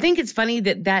 I think it's funny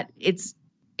that it's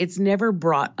never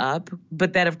brought up,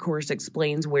 but that, of course,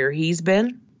 explains where he's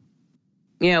been.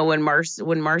 You know, when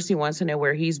Marcy wants to know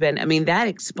where he's been, I mean, that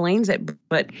explains it,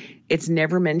 but it's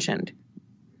never mentioned.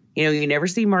 You know, you never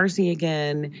see Marcy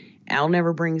again. Al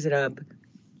never brings it up.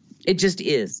 It just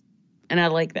is. And I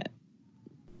like that.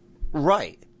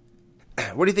 Right.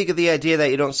 What do you think of the idea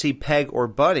that you don't see Peg or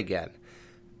Bud again?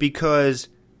 Because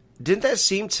didn't that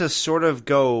seem to sort of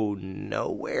go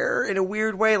nowhere in a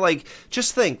weird way? Like,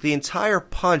 just think, the entire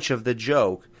punch of the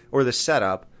joke, or the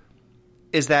setup,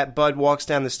 is that Bud walks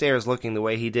down the stairs looking the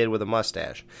way he did with a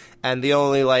mustache. And the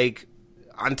only,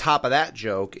 on top of that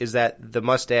joke is that the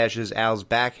mustache is Al's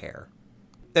back hair.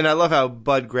 And I love how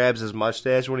Bud grabs his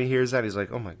mustache when he hears that. He's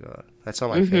like, oh my God, that's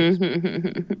on my face.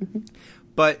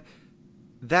 But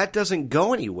that doesn't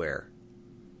go anywhere.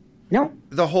 No.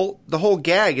 The whole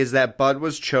gag is that Bud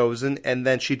was chosen, and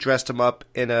then she dressed him up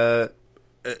in an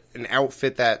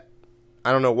outfit that,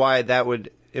 I don't know why that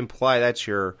would imply that's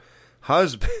your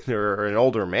husband or an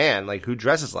older man. Like, who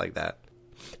dresses like that?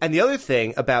 And the other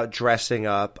thing about dressing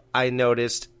up, I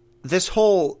noticed this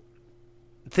whole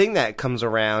thing that comes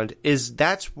around is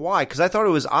that's why. Because I thought it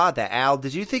was odd that Al,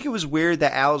 did you think it was weird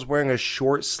that Al was wearing a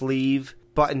short sleeve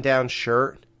button-down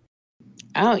shirt?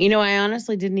 Oh, I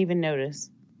honestly didn't even notice.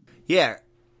 Yeah,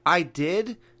 I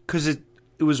did, because it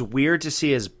was weird to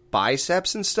see his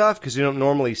biceps and stuff, because you don't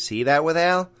normally see that with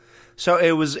Al. So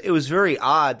it was very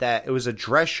odd that it was a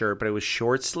dress shirt, but it was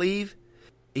short sleeve.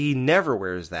 He never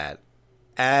wears that.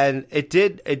 And it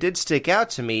did stick out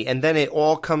to me, and then it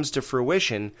all comes to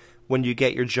fruition when you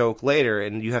get your joke later,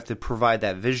 and you have to provide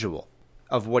that visual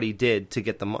of what he did to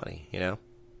get the money,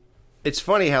 It's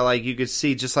funny how, you could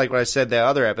see, just like when I said the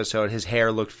other episode, his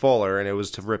hair looked fuller, and it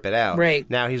was to rip it out. Right.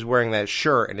 Now he's wearing that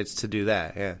shirt, and it's to do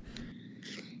that, yeah.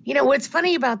 What's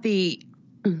funny about the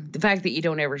fact that you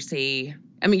don't ever see...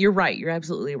 I mean, you're right. You're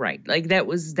absolutely right. Like, that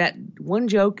was that one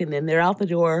joke, and then they're out the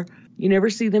door. You never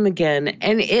see them again.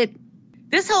 And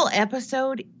this whole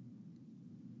episode,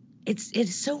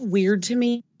 it's so weird to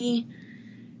me.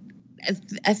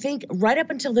 I think right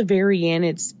up until the very end,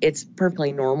 it's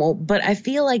perfectly normal. But I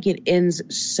feel like it ends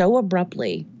so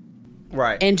abruptly.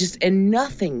 Right. And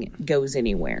nothing goes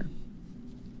anywhere.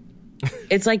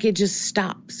 It's like it just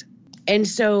stops. And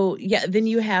so, yeah, then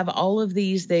you have all of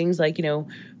these things like,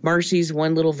 Marcy's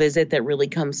one little visit that really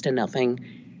comes to nothing.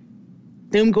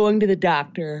 Them going to the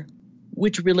doctor,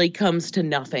 which really comes to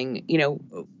nothing.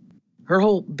 Her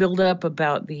whole build-up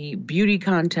about the beauty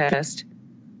contest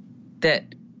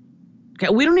that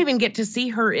we don't even get to see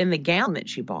her in the gown that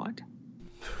she bought.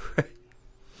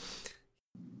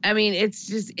 I mean,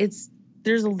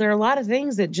 there are a lot of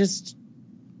things that just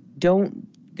don't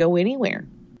go anywhere.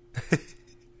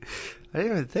 I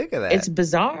didn't even think of that. It's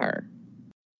bizarre.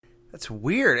 That's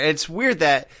weird. It's weird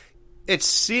that it's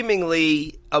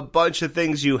seemingly a bunch of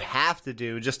things you have to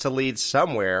do just to lead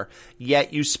somewhere,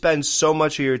 yet you spend so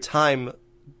much of your time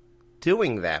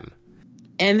doing them.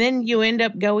 And then you end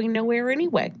up going nowhere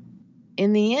anyway.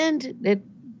 In the end, it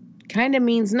kind of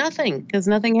means nothing because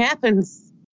nothing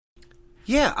happens.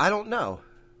 Yeah, I don't know.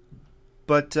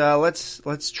 But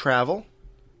let's travel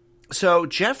So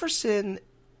Jefferson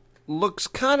looks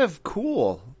kind of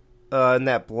cool in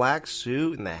that black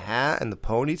suit and the hat and the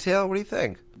ponytail. What do you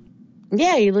think?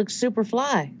 Yeah, he looks super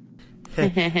fly.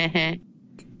 I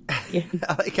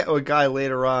like how a guy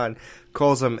later on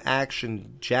calls him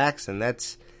Action Jackson.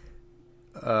 That's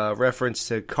reference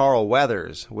to Carl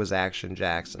Weathers was Action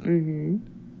Jackson. Mm-hmm.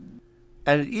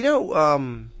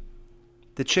 And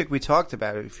the chick we talked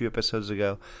about a few episodes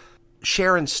ago,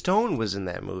 Sharon Stone was in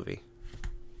that movie.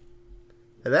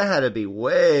 And that had to be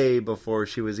way before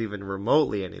she was even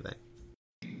remotely anything.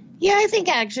 Yeah, I think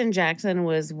Action Jackson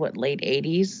was, late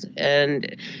 80s?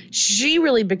 And she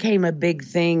really became a big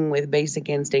thing with Basic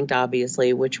Instinct,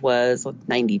 obviously, which was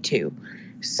 92.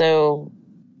 So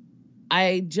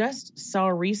I just saw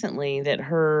recently that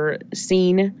her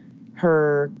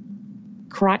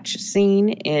crotch scene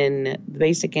in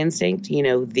Basic Instinct,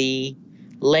 the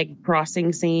leg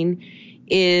crossing scene,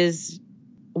 is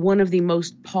one of the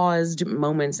most paused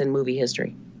moments in movie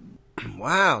history.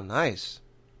 Wow, nice.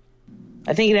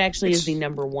 I think it actually is the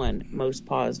number one most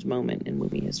paused moment in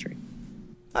movie history.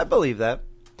 I believe that.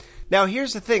 Now,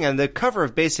 here's the thing. On the cover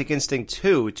of Basic Instinct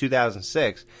 2,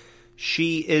 2006,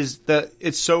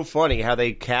 it's so funny how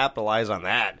they capitalize on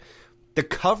that. The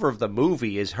cover of the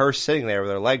movie is her sitting there with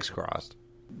her legs crossed.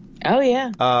 Oh,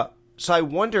 yeah. So I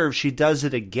wonder if she does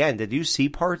it again. Did you see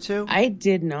part 2? I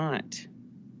did not.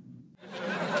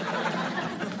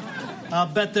 I'll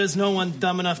bet there's no one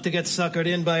dumb enough to get suckered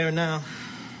in by her now.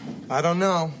 I don't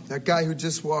know. That guy who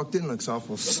just walked in looks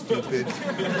awful stupid.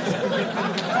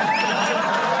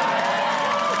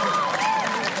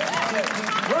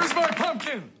 Where's my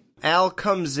pumpkin? Al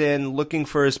comes in looking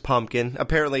for his pumpkin.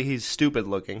 Apparently he's stupid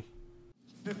looking.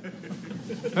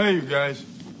 Hey, you guys.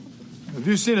 Have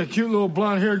you seen a cute little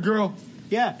blonde-haired girl?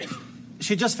 Yeah.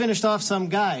 She just finished off some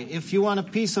guy. If you want a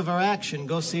piece of her action,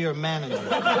 go see her manager.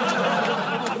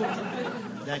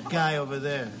 That guy over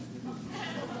there.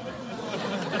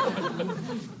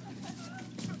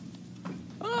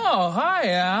 Oh,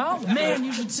 hi, Al. Man,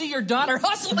 you should see your daughter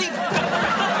hustling.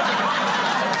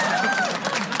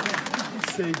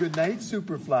 Say goodnight,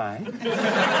 Superfly.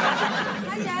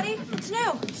 Hi, Daddy. What's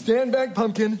new? Stand back,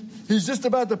 pumpkin. He's just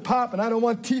about to pop, and I don't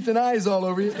want teeth and eyes all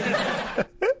over you.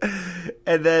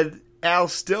 And then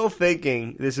Al's still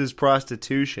thinking this is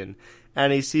prostitution,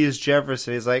 and he sees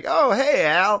Jefferson. He's like, oh, hey,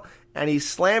 Al. And he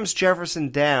slams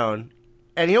Jefferson down.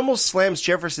 And he almost slams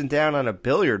Jefferson down on a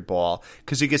billiard ball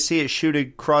because you can see it shooting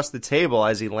across the table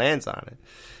as he lands on it.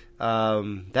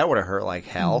 That would have hurt like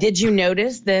hell. Did you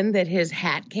notice then that his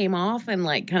hat came off and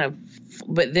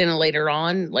but then later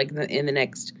on, in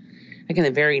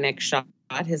the very next shot,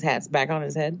 his hat's back on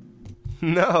his head?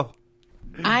 No.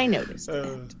 I noticed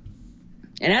that.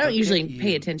 And I don't usually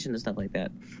pay attention to stuff like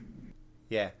that.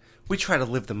 Yeah. We try to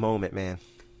live the moment, man.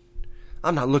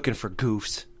 I'm not looking for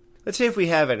goofs. Let's see if we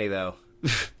have any, though.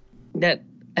 I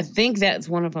think that's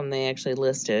one of them they actually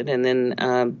listed, and then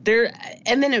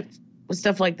it was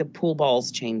stuff like the pool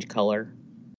balls change color.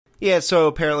 Yeah, so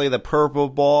apparently the purple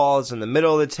ball is in the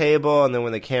middle of the table, and then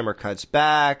when the camera cuts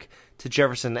back to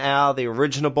Jefferson and Al, the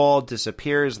original ball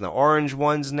disappears, and the orange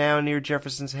one's now near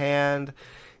Jefferson's hand.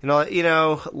 And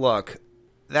all, look,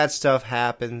 that stuff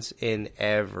happens in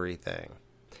everything.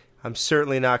 I'm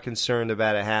certainly not concerned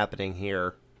about it happening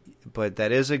here. But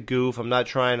that is a goof. I'm not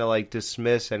trying to,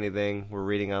 dismiss anything we're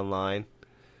reading online.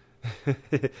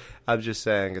 I'm just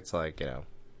saying it's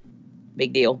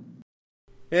big deal.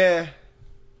 Yeah.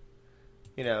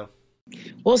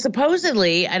 Well,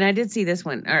 supposedly, and I did see this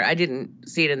one, or I didn't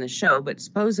see it in the show, but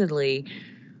supposedly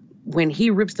when he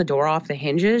rips the door off the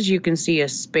hinges, you can see a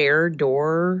spare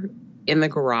door in the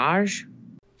garage.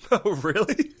 Oh,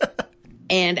 really?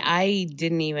 And I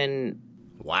didn't even...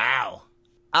 Wow.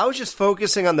 I was just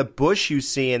focusing on the bush you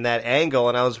see in that angle,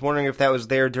 and I was wondering if that was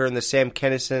there during the Sam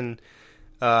Kinison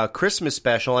Christmas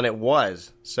special, and it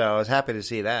was. So I was happy to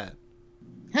see that.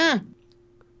 Huh.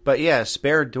 But yeah,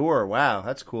 spare door. Wow,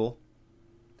 that's cool.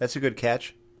 That's a good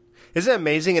catch. Isn't it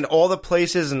amazing? In all the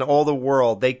places in all the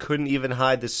world, they couldn't even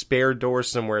hide the spare door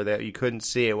somewhere that you couldn't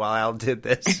see it while Al did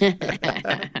this.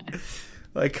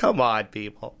 Come on,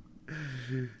 people.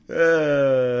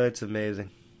 It's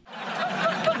amazing.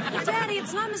 Daddy,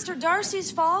 it's not Mr.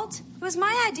 Darcy's fault. It was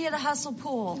my idea to hustle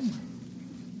pool.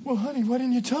 Well, honey, why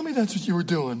didn't you tell me that's what you were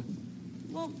doing?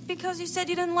 Well, because you said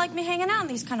you didn't like me hanging out in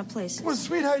these kind of places. Well,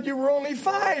 sweetheart, you were only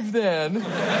 5 then.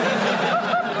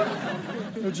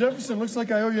 Well, Jefferson, looks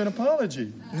like I owe you an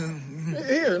apology.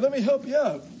 Here, let me help you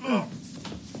out.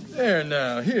 There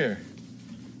now, here.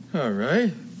 All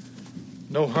right.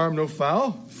 No harm, no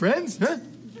foul. Friends, huh?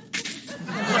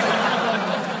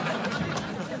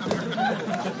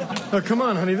 Now, come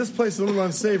on, honey. This place is a little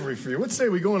unsavory for you. What say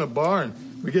we go in a bar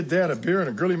and we get Dad a beer and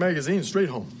a girly magazine straight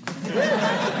home?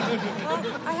 Well,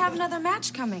 I have another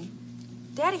match coming.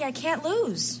 Daddy, I can't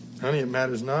lose. Honey, it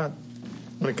matters not.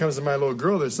 When it comes to my little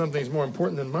girl, there's some things more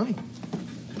important than money.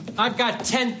 I've got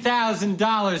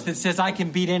 $10,000 that says I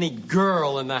can beat any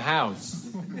girl in the house.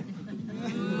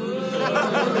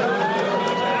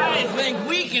 I think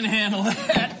we can handle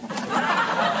that.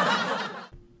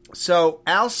 So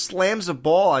Al slams a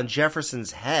ball on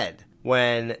Jefferson's head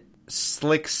when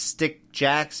Slick Stick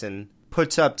Jackson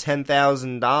puts up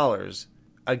 $10,000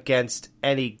 against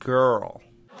any girl.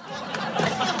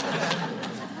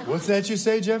 What's that you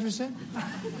say, Jefferson?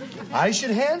 I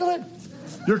should handle it?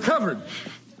 You're covered.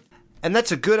 And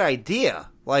that's a good idea.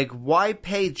 Like, why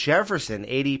pay Jefferson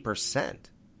 80%?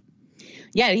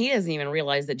 Yeah, he doesn't even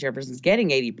realize that Jefferson's getting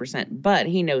 80%, but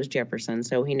he knows Jefferson,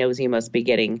 so he knows he must be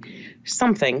getting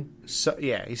something. So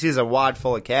yeah, he sees a wad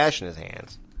full of cash in his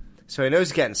hands. So he knows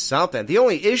he's getting something. The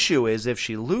only issue is if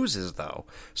she loses, though.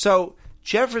 So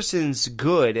Jefferson's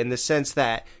good in the sense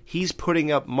that he's putting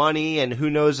up money, and who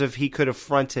knows if he could have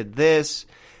fronted this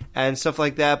and stuff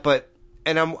like that. But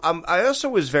I also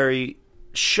was very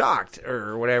shocked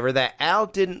or whatever that Al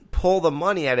didn't pull the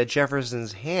money out of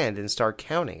Jefferson's hand and start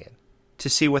counting it to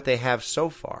see what they have so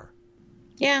far.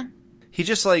 Yeah. He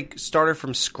just like started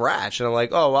from scratch, and I'm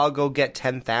like, oh, I'll go get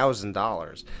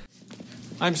 $10,000.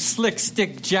 I'm Slick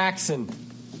Stick Jackson.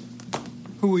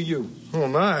 Who are you? Oh,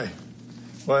 my.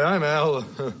 Why, I'm Al.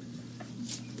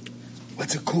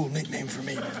 What's a cool nickname for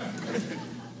me?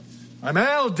 I'm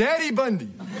Al Daddy Bundy.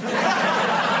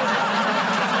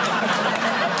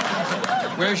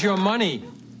 Where's your money,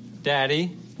 Daddy?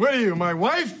 What are you, my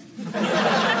wife?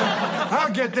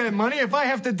 I'll get that money if I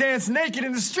have to dance naked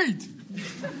in the street.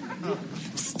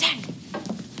 Stay.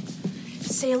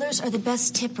 Sailors are the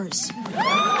best tippers.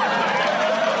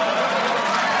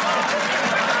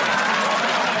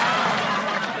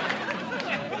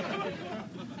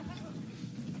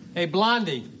 Hey,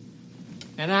 Blondie.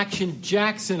 An Action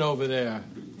Jackson over there.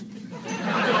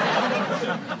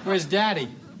 Where's Daddy?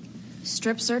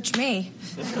 Strip search me.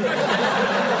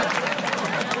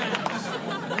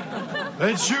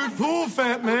 Let's shoot pool,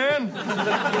 fat man.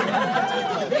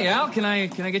 Hey, Al, can I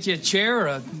get you a chair or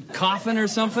a coffin or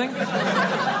something?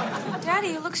 Daddy,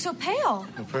 you look so pale.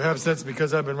 Well, perhaps that's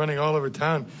because I've been running all over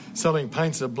town selling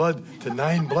pints of blood to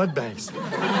 9 blood banks.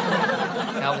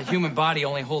 Al, the human body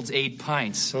only holds 8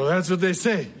 pints. Well, that's what they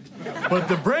say. But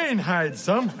the brain hides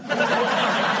some.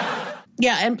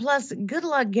 Yeah, and plus, good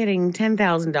luck getting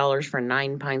 $10,000 for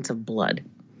 9 pints of blood.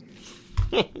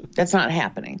 That's not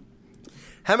happening.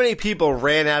 How many people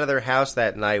ran out of their house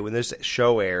that night when this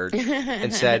show aired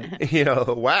and said,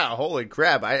 wow, holy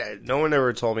crap, no one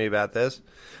ever told me about this.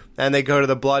 And they go to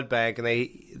the blood bank and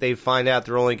they find out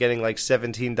they're only getting like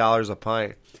 $17 a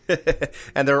pint.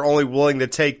 And they're only willing to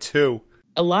take 2.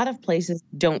 A lot of places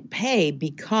don't pay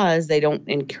because they don't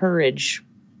encourage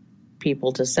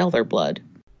people to sell their blood.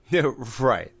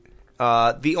 Right.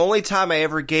 The only time I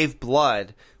ever gave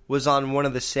blood was on one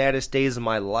of the saddest days of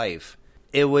my life.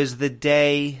 It was the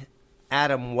day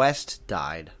Adam West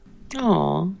died.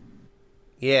 Aw.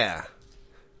 Yeah.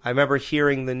 I remember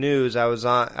hearing the news. I was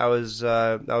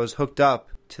hooked up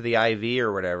to the IV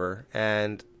or whatever,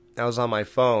 and I was on my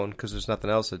phone because there's nothing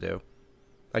else to do.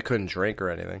 I couldn't drink or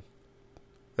anything.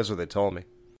 That's what they told me.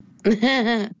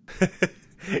 You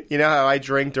know how I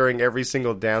drink during every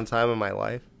single downtime of my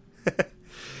life?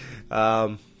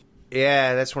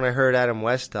 Yeah, that's when I heard Adam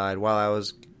West died while I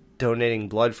was donating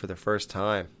blood for the first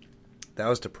time. That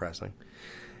was depressing.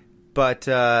 But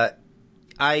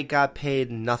I got paid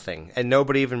nothing, and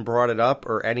nobody even brought it up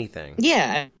or anything.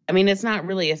 Yeah, I mean, it's not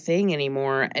really a thing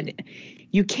anymore.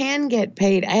 You can get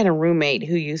paid. I had a roommate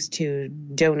who used to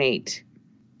donate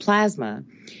plasma,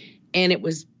 and it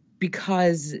was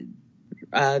because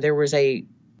there was a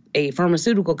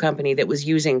pharmaceutical company that was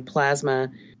using plasma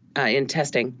in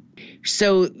testing.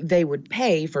 So they would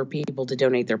pay for people to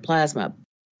donate their plasma.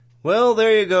 Well,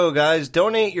 there you go, guys.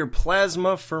 Donate your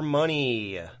plasma for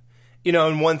money.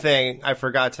 And one thing I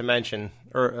forgot to mention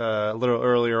a little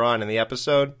earlier on in the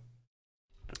episode.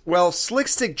 Well, Slick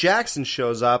Stick Jackson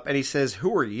shows up, and he says,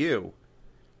 "Who are you?"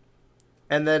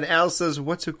 And then Al says,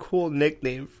 "What's a cool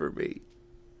nickname for me?"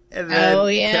 And then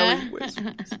Kelly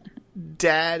whispers,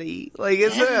 "Daddy." Like,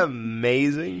 isn't that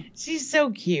amazing? She's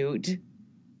so cute.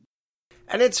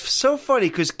 And it's so funny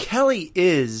because Kelly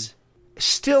is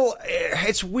still,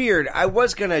 it's weird. I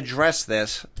was going to address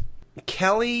this.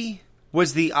 Kelly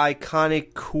was the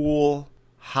iconic, cool,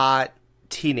 hot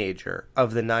teenager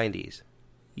of the 90s.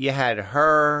 You had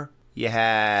her, you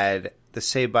had the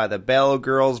Saved by the Bell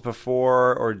girls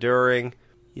before or during.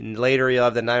 And later you'll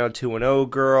have the 90210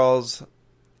 girls.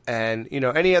 And,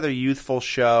 any other youthful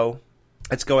show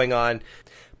that's going on.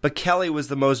 But Kelly was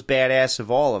the most badass of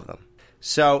all of them.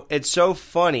 So it's so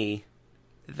funny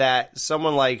that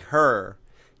someone like her,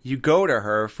 you go to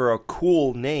her for a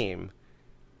cool name,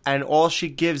 and all she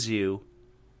gives you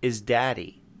is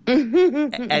daddy.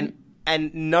 and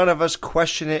none of us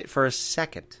question it for a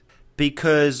second.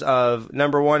 Because of,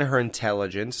 number one, her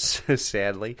intelligence,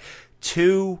 sadly.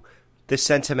 2, the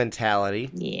sentimentality.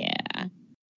 Yeah.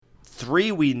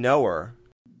 3, we know her.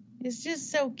 It's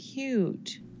just so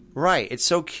cute. Right, it's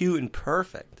so cute and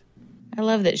perfect. I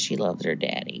love that she loves her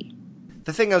daddy.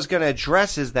 The thing I was going to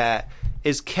address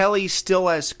is Kelly still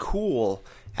as cool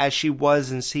as she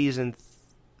was in season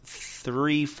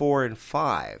 3, 4, and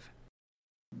 5?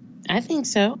 I think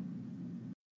so.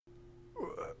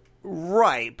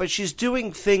 Right, but she's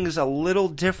doing things a little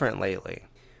different lately.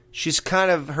 She's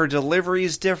her delivery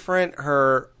is different,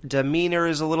 her demeanor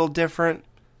is a little different.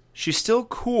 She's still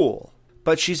cool,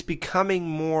 but she's becoming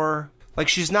more... Like,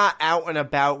 she's not out and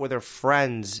about with her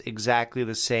friends exactly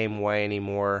the same way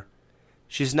anymore.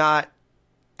 She's not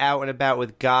out and about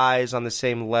with guys on the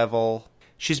same level.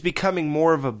 She's becoming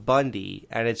more of a Bundy,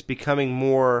 and it's becoming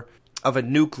more of a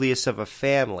nucleus of a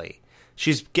family.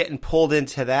 She's getting pulled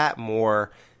into that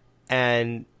more,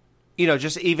 and,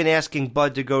 just even asking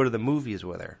Bud to go to the movies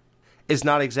with her is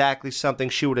not exactly something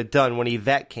she would have done when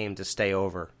Yvette came to stay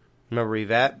over. Remember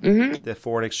Yvette? Mm-hmm. The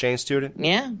foreign exchange student?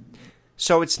 Yeah.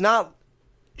 So it's not...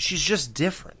 She's just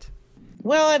different.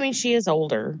 Well, I mean, she is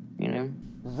older,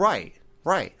 Right.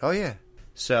 Oh, yeah.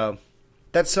 So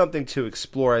that's something to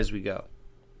explore as we go.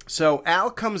 So Al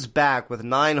comes back with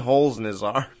 9 holes in his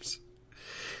arms.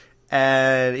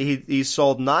 And he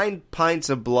sold 9 pints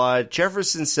of blood.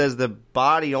 Jefferson says the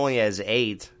body only has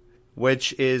 8,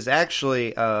 which is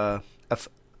actually a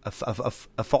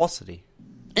falsity.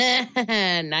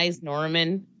 Nice,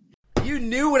 Norman. You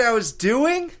knew what I was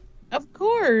doing? Of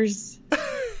course.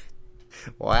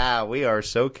 Wow, we are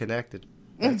so connected.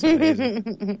 That's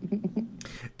amazing.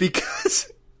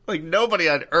 Because, nobody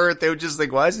on Earth, they would just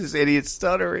think, why is this idiot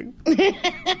stuttering?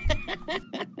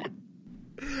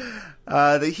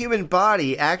 The human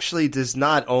body actually does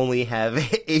not only have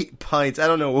 8 pints. I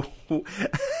don't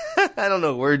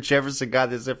know where Jefferson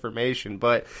got this information,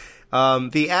 but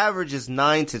the average is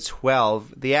 9 to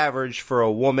 12. The average for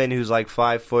a woman who's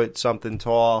 5 foot something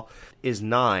tall is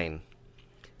 9.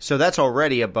 So that's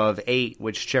already above 8,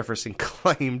 which Jefferson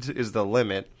claimed is the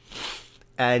limit.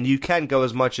 And you can go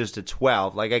as much as to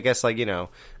 12. I guess, a 6'8",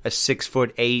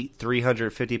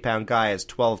 350-pound guy has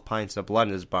 12 pints of blood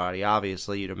in his body.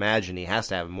 Obviously, you'd imagine he has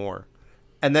to have more.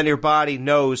 And then your body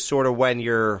knows sort of when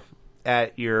you're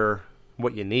at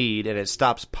what you need, and it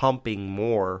stops pumping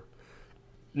more.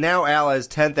 Now Al has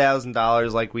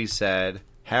 $10,000, like we said.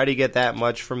 How'd he get that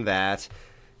much from that?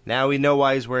 Now we know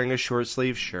why he's wearing a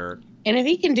short-sleeve shirt. And if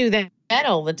he can do that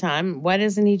all the time, why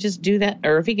doesn't he just do that?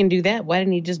 Or if he can do that, why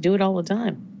didn't he just do it all the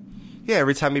time? Yeah,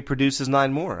 every time he produces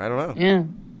 9 more. I don't know. Yeah.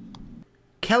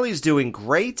 Kelly's doing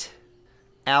great.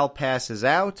 Al passes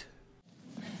out.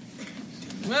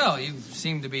 Well, you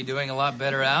seem to be doing a lot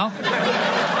better, Al.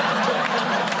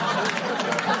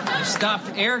 You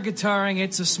stopped air guitaring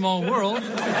It's a Small World.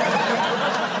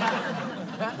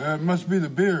 It must be the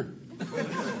beer.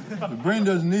 The brain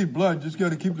doesn't need blood, just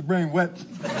got to keep the brain wet.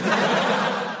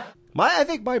 I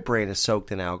think my brain is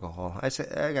soaked in alcohol. I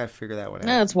got to figure that one out.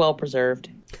 No, it's well preserved.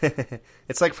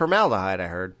 It's like formaldehyde, I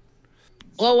heard.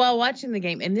 Well, while watching the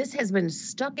game, and this has been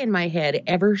stuck in my head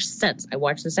ever since I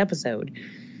watched this episode,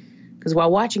 because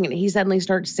while watching it, he suddenly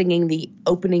starts singing the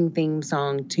opening theme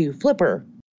song to Flipper.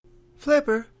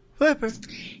 Flipper, Flipper.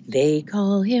 They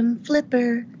call him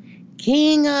Flipper,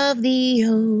 king of the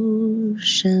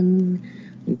ocean.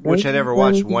 Which I never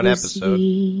watched one episode.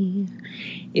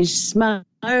 Is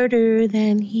smarter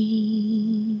than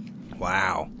he.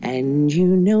 Wow. And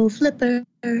Flipper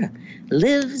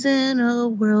lives in a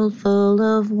world full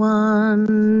of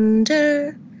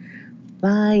wonder,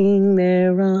 lying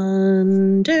there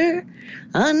under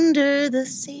the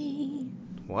sea.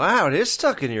 Wow, it is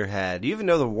stuck in your head. You even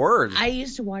know the words. I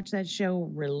used to watch that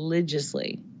show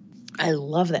religiously. I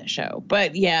love that show.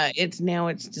 But yeah, it's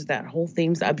just that whole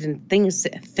theme. I've been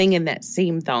thinging that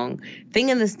theme thong.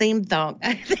 Thinging this theme thong.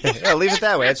 Yeah, leave it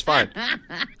that way. It's fine.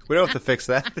 We don't have to fix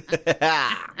that.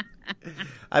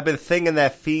 I've been thinging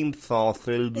that theme thong.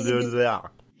 Thinging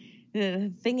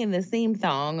the theme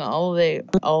thong all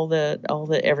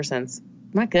the ever since.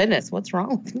 My goodness, what's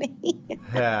wrong with me?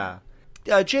 Yeah.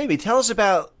 Jamie, tell us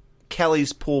about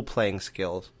Kelly's pool playing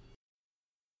skills.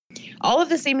 All of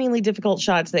the seemingly difficult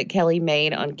shots that Kelly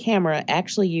made on camera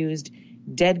actually used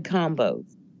dead combos,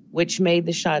 which made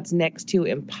the shots next to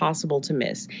impossible to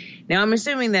miss. Now, I'm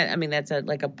assuming that, that's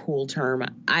like a pool term.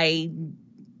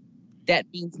 That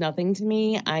means nothing to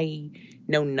me. I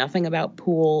know nothing about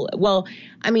pool. Well,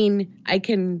 I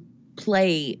can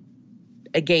play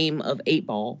a game of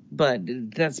 8-ball, but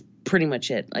that's pretty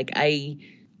much it. Like, I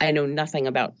know nothing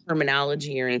about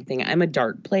terminology or anything. I'm a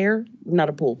dart player, not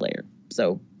a pool player.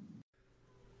 So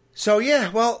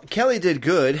yeah, well, Kelly did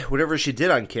good. Whatever she did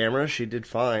on camera, she did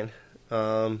fine.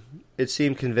 It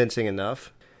seemed convincing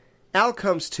enough. Al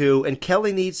comes to, and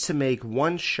Kelly needs to make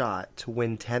one shot to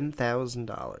win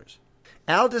 $10,000.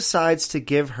 Al decides to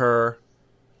give her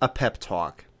a pep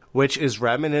talk, which is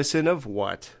reminiscent of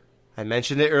what? I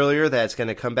mentioned it earlier that it's going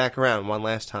to come back around one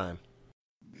last time.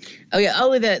 Oh, yeah.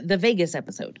 Oh, the Vegas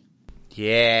episode.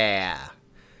 Yeah.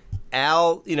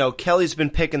 Al, Kelly's been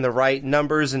picking the right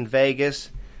numbers in Vegas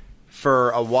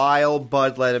for a while.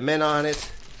 Bud let him in on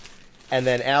it. And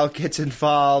then Al gets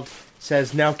involved,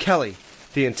 says, now, Kelly,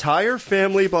 the entire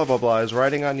family, blah, blah, blah, is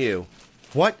riding on you.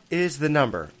 What is the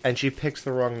number? And she picks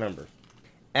the wrong number.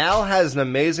 Al has an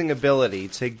amazing ability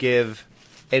to give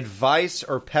advice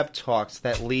or pep talks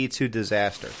that lead to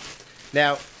disaster.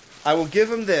 Now, I will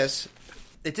give him this.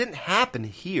 It didn't happen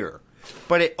here,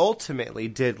 but it ultimately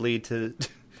did lead to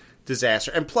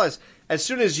disaster. And plus, as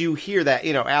soon as you hear that,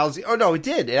 Al's... Oh, no, it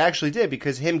did. It actually did,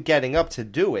 because him getting up to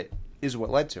do it is what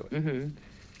led to it. Mm-hmm.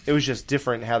 It was just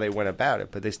different how they went about it,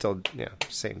 but they still,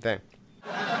 same thing.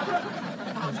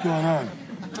 What's going on?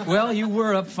 Well, you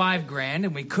were up $5,000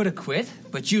 and we could have quit,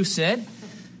 but you said,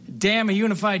 damn a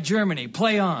unified Germany,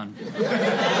 play on.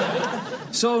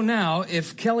 So now,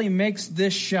 if Kelly makes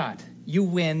this shot, you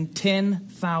win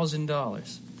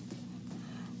 $10,000.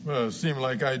 Well, it seemed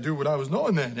like I do what I was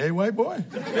knowing then, eh, white boy?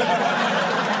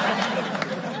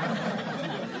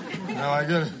 Now I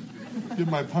gotta give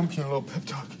my pumpkin a little pep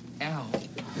talk. Al.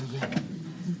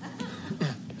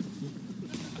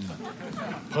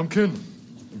 Pumpkin.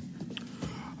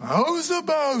 How's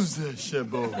about this,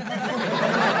 Shebo?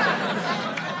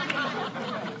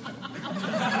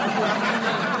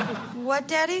 What,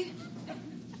 Daddy?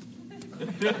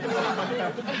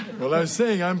 Well, I was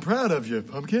saying I'm proud of you,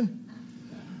 Pumpkin.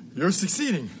 You're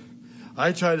succeeding.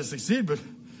 I tried to succeed, but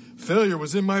failure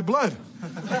was in my blood.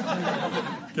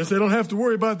 Guess I don't have to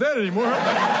worry about that anymore.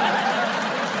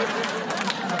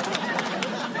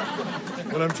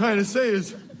 What I'm trying to say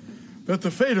is that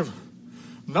the fate of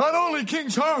not only King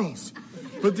Charles,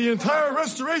 but the entire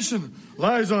restoration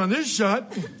lies on this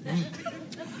shot.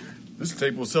 This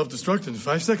tape will self-destruct in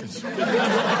 5 seconds.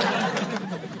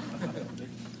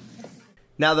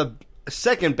 Now, the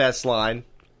second best line,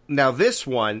 now this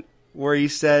one, where he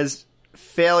says,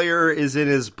 failure is in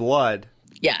his blood.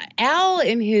 Yeah, Al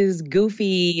in his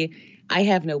goofy, I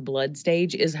have no blood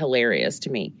stage is hilarious to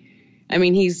me. I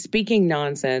mean, he's speaking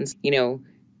nonsense.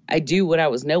 I do what I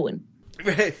was knowing.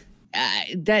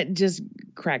 That just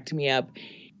cracked me up.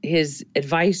 His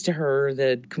advice to her,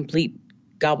 the complete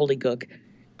gobbledygook.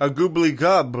 A goobly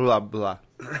gob, blah, blah.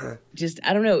 Just,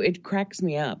 I don't know, it cracks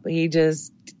me up.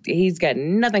 He's got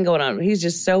nothing going on. He's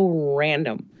just so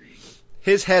random.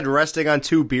 His head resting on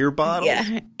 2 beer bottles?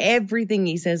 Yeah, everything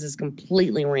he says is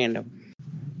completely random.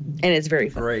 And it's very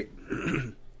fun. Great.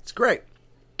 It's great.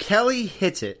 Kelly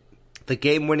hits it. The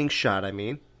game-winning shot, I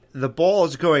mean. The ball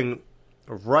is going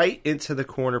right into the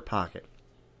corner pocket.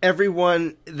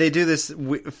 Everyone, they do this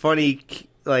funny,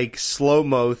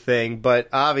 slow-mo thing, but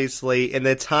obviously, in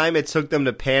the time it took them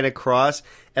to pan across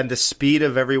and the speed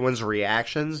of everyone's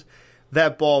reactions,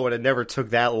 that ball would have never took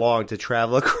that long to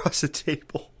travel across the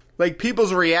table.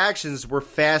 People's reactions were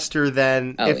faster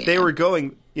than if they were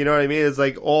going, you know what I mean? It's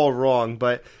all wrong,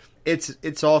 but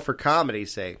it's all for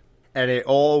comedy's sake. And it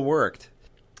all worked.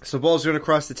 So ball's going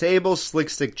across the table. Slick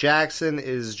Stick Jackson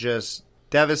is just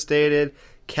devastated.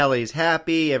 Kelly's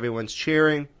happy. Everyone's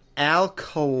cheering. Al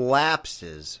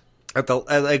collapses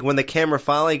when the camera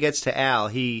finally gets to Al.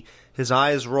 His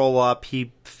eyes roll up.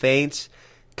 He faints,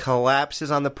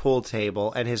 collapses on the pool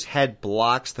table, and his head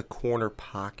blocks the corner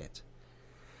pocket.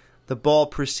 The ball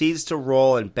proceeds to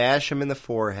roll and bash him in the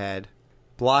forehead,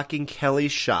 blocking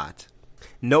Kelly's shot.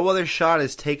 No other shot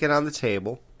is taken on the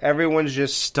table. Everyone's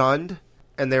just stunned,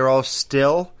 and they're all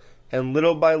still. And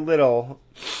little by little,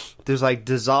 there's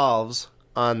dissolves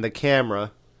on the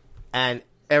camera, and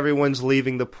everyone's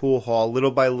leaving the pool hall.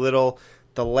 Little by little,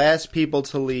 the last people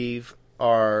to leave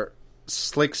are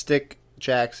Slick Stick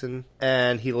Jackson,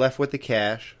 and he left with the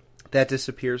cash. That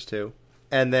disappears too.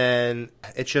 And then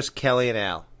it's just Kelly and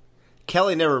Al.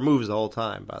 Kelly never moves the whole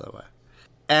time, by the way.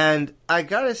 And I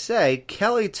gotta say,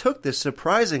 Kelly took this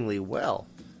surprisingly well.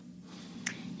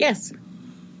 Yes.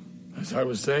 As I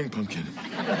was saying, Pumpkin,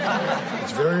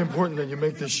 it's very important that you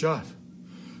make this shot.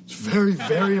 It's very,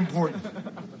 very important.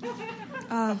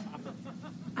 I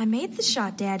made the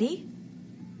shot, Daddy.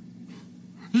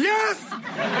 Yes! We're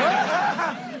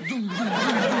rich!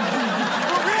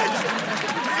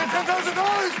 We got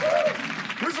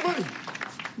 $10,000! Where's the money?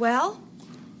 Well,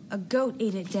 a goat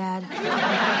ate it, Dad.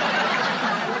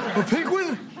 A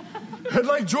penguin? Head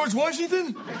like George Washington?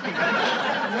 Yep,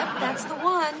 that's the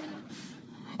one.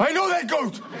 I know that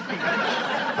goat!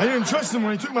 I didn't trust him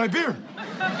when he took my beer.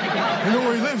 I know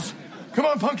where he lives. Come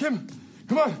on, Pumpkin.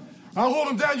 Come on. I'll hold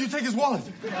him down. You take his wallet.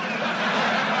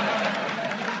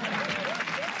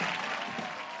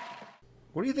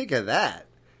 What do you think of that?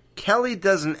 Kelly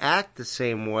doesn't act the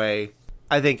same way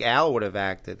I think Al would have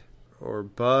acted. Or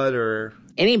Bud, or...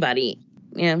 Anybody.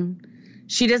 Yeah.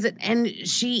 She doesn't... And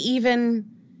she even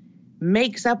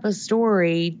makes up a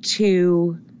story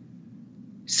to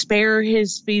spare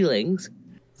his feelings.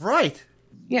 Right.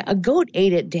 Yeah, a goat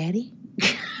ate it, Daddy.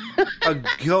 A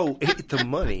goat ate the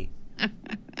money.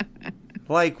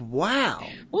 Like, wow.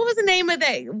 What was the name of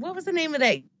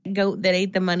that goat that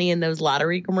ate the money in those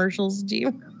lottery commercials? Do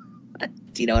you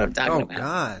know what I'm talking about? Oh,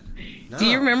 God. No. Do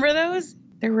you remember those?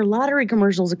 There were lottery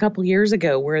commercials a couple years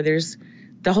ago where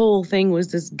the whole thing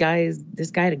was this guy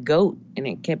had a goat and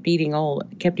it kept eating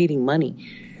money.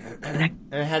 And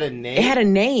it had a name? It had a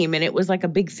name and it was like a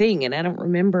big thing and I don't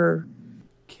remember.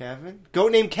 Kevin?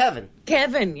 Goat named Kevin.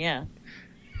 Kevin, yeah.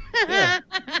 Yeah.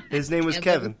 His name was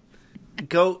Kevin.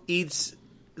 Goat eats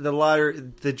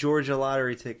the Georgia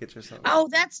lottery tickets or something. Oh,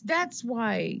 that's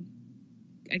why.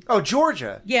 Oh,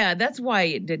 Georgia. Yeah, that's why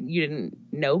you didn't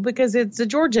know, because it's a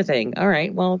Georgia thing. All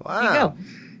right, well, wow.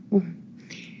 You go.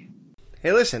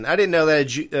 Hey, listen, I didn't know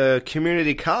that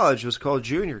community college was called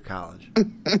junior college.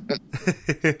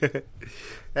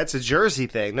 That's a Jersey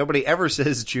thing. Nobody ever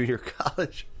says junior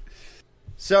college.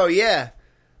 So, yeah,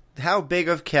 how big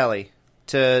of Kelly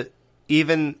to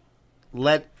even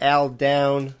let Al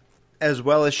down as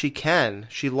well as she can.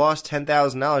 She lost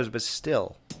 $10,000, but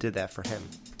still did that for him.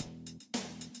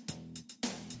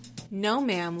 No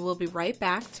Ma'am will be right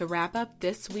back to wrap up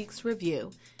this week's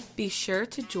review. Be sure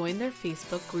to join their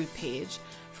Facebook group page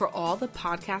for all the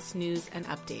podcast news and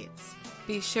updates.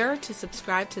 Be sure to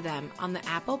subscribe to them on the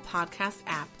Apple Podcast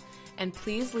app, and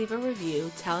please leave a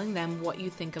review telling them what you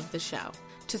think of the show.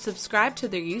 To subscribe to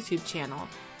their YouTube channel,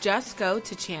 just go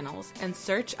to channels and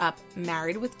search up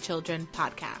Married with Children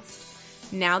podcast.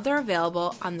 Now they're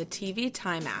available on the TV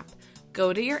Time app.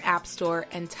 Go to your app store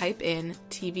and type in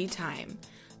TV Time.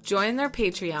 Join their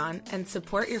Patreon and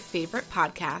support your favorite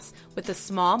podcast with a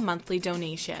small monthly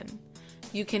donation.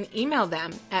 You can email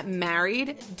them at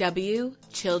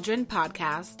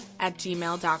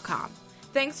marriedwchildrenpodcast@gmail.com.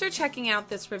 Thanks for checking out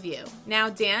this review. Now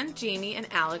Dan, Jamie, and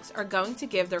Alex are going to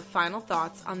give their final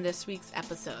thoughts on this week's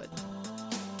episode.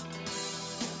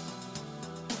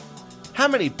 How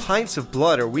many pints of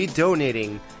blood are we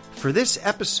donating for this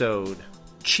episode?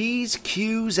 Cheese,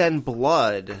 Q's, and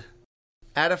blood.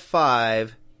 Out of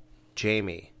 5,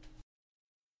 Jamie.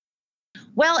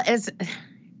 Well, here's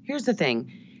the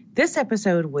thing. This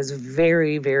episode was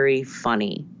very, very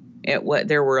funny.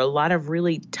 There were a lot of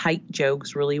really tight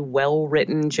jokes, really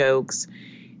well-written jokes,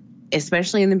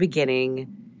 especially in the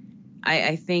beginning.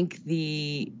 I think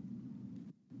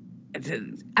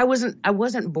I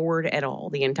wasn't bored at all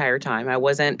the entire time.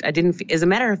 As a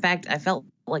matter of fact, I felt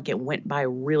like it went by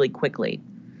really quickly.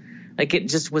 Like it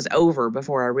just was over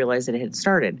before I realized it had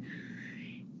started.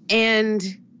 And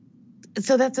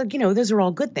so those are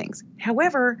all good things.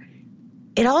 However,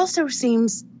 it also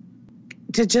seems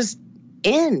to just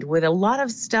end with a lot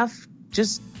of stuff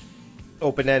just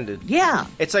open-ended. Yeah.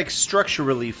 It's like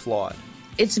structurally flawed.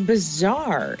 It's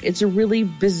bizarre. It's a really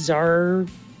bizarre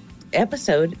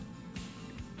episode.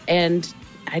 And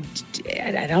I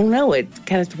don't know. It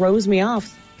kind of throws me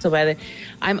off. So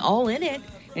I'm all in it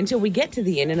until we get to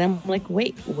the end. And I'm like,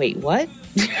 wait, what?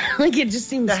 Like it just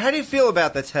seems... Now, how do you feel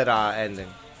about the ta-da ending?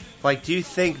 Like, do you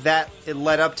think that it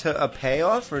led up to a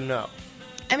payoff or no?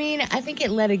 I mean, I think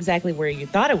it led exactly where you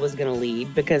thought it was going to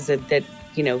lead because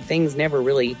things never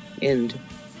really end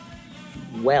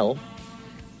well.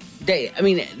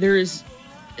 There's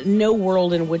no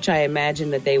world in which I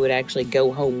imagine that they would actually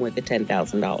go home with the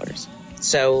 $10,000.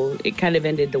 So it kind of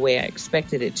ended the way I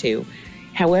expected it to.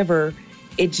 However,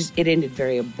 it ended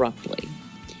very abruptly.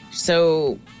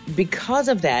 So because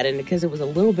of that and because it was a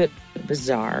little bit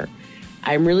bizarre,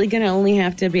 I'm really going to only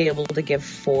have to be able to give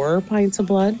 4 pints of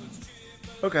blood.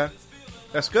 Okay.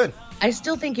 That's good. I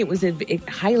still think it was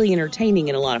highly entertaining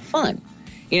and a lot of fun.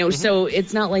 You know, so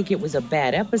it's not like it was a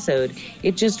bad episode.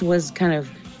 It just was kind of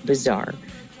bizarre.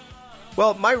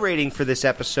 Well, my rating for this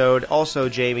episode, also,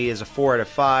 Jamie, is a 4 out of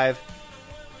 5.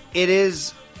 It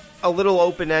is a little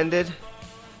open-ended.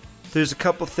 There's a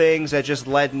couple things that just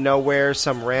led nowhere,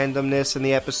 some randomness in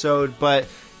the episode, but,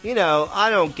 you know, I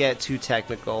don't get too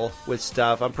technical with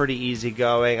stuff. I'm pretty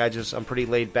easygoing. I'm pretty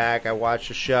laid back. I watch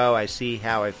the show. I see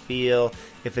how I feel,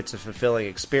 if it's a fulfilling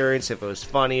experience, if it was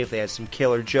funny, if they had some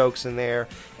killer jokes in there,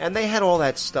 and they had all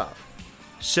that stuff.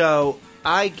 So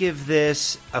I give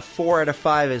this a 4 out of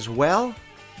 5 as well.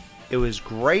 It was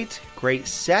great. Great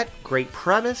set. Great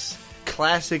premise.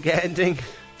 Classic ending.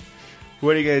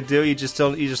 What are you going to do? You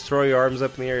just throw your arms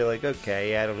up in the air. You're like,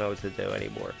 okay, I don't know what to do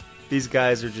anymore. These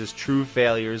guys are just true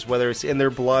failures. Whether it's in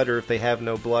their blood or if they have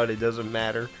no blood, it doesn't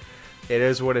matter. It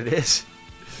is what it is.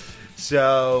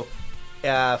 So,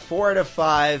 4 out of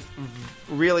 5.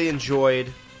 Really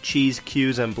enjoyed Cheese,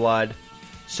 Cues, and Blood.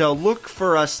 So look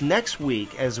for us next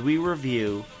week as we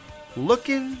review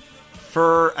Looking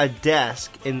for a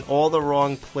Desk in All the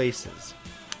Wrong Places.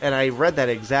 And I read that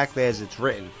exactly as it's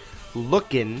written.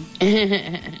 Looking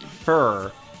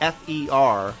for,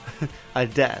 F-E-R, a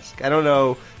desk. I don't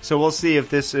know. So we'll see if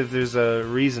there's a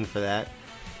reason for that.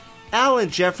 Al and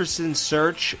Jefferson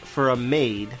search for a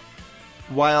maid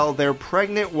while their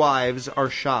pregnant wives are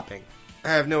shopping.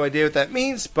 I have no idea what that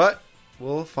means, but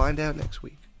we'll find out next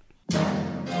week.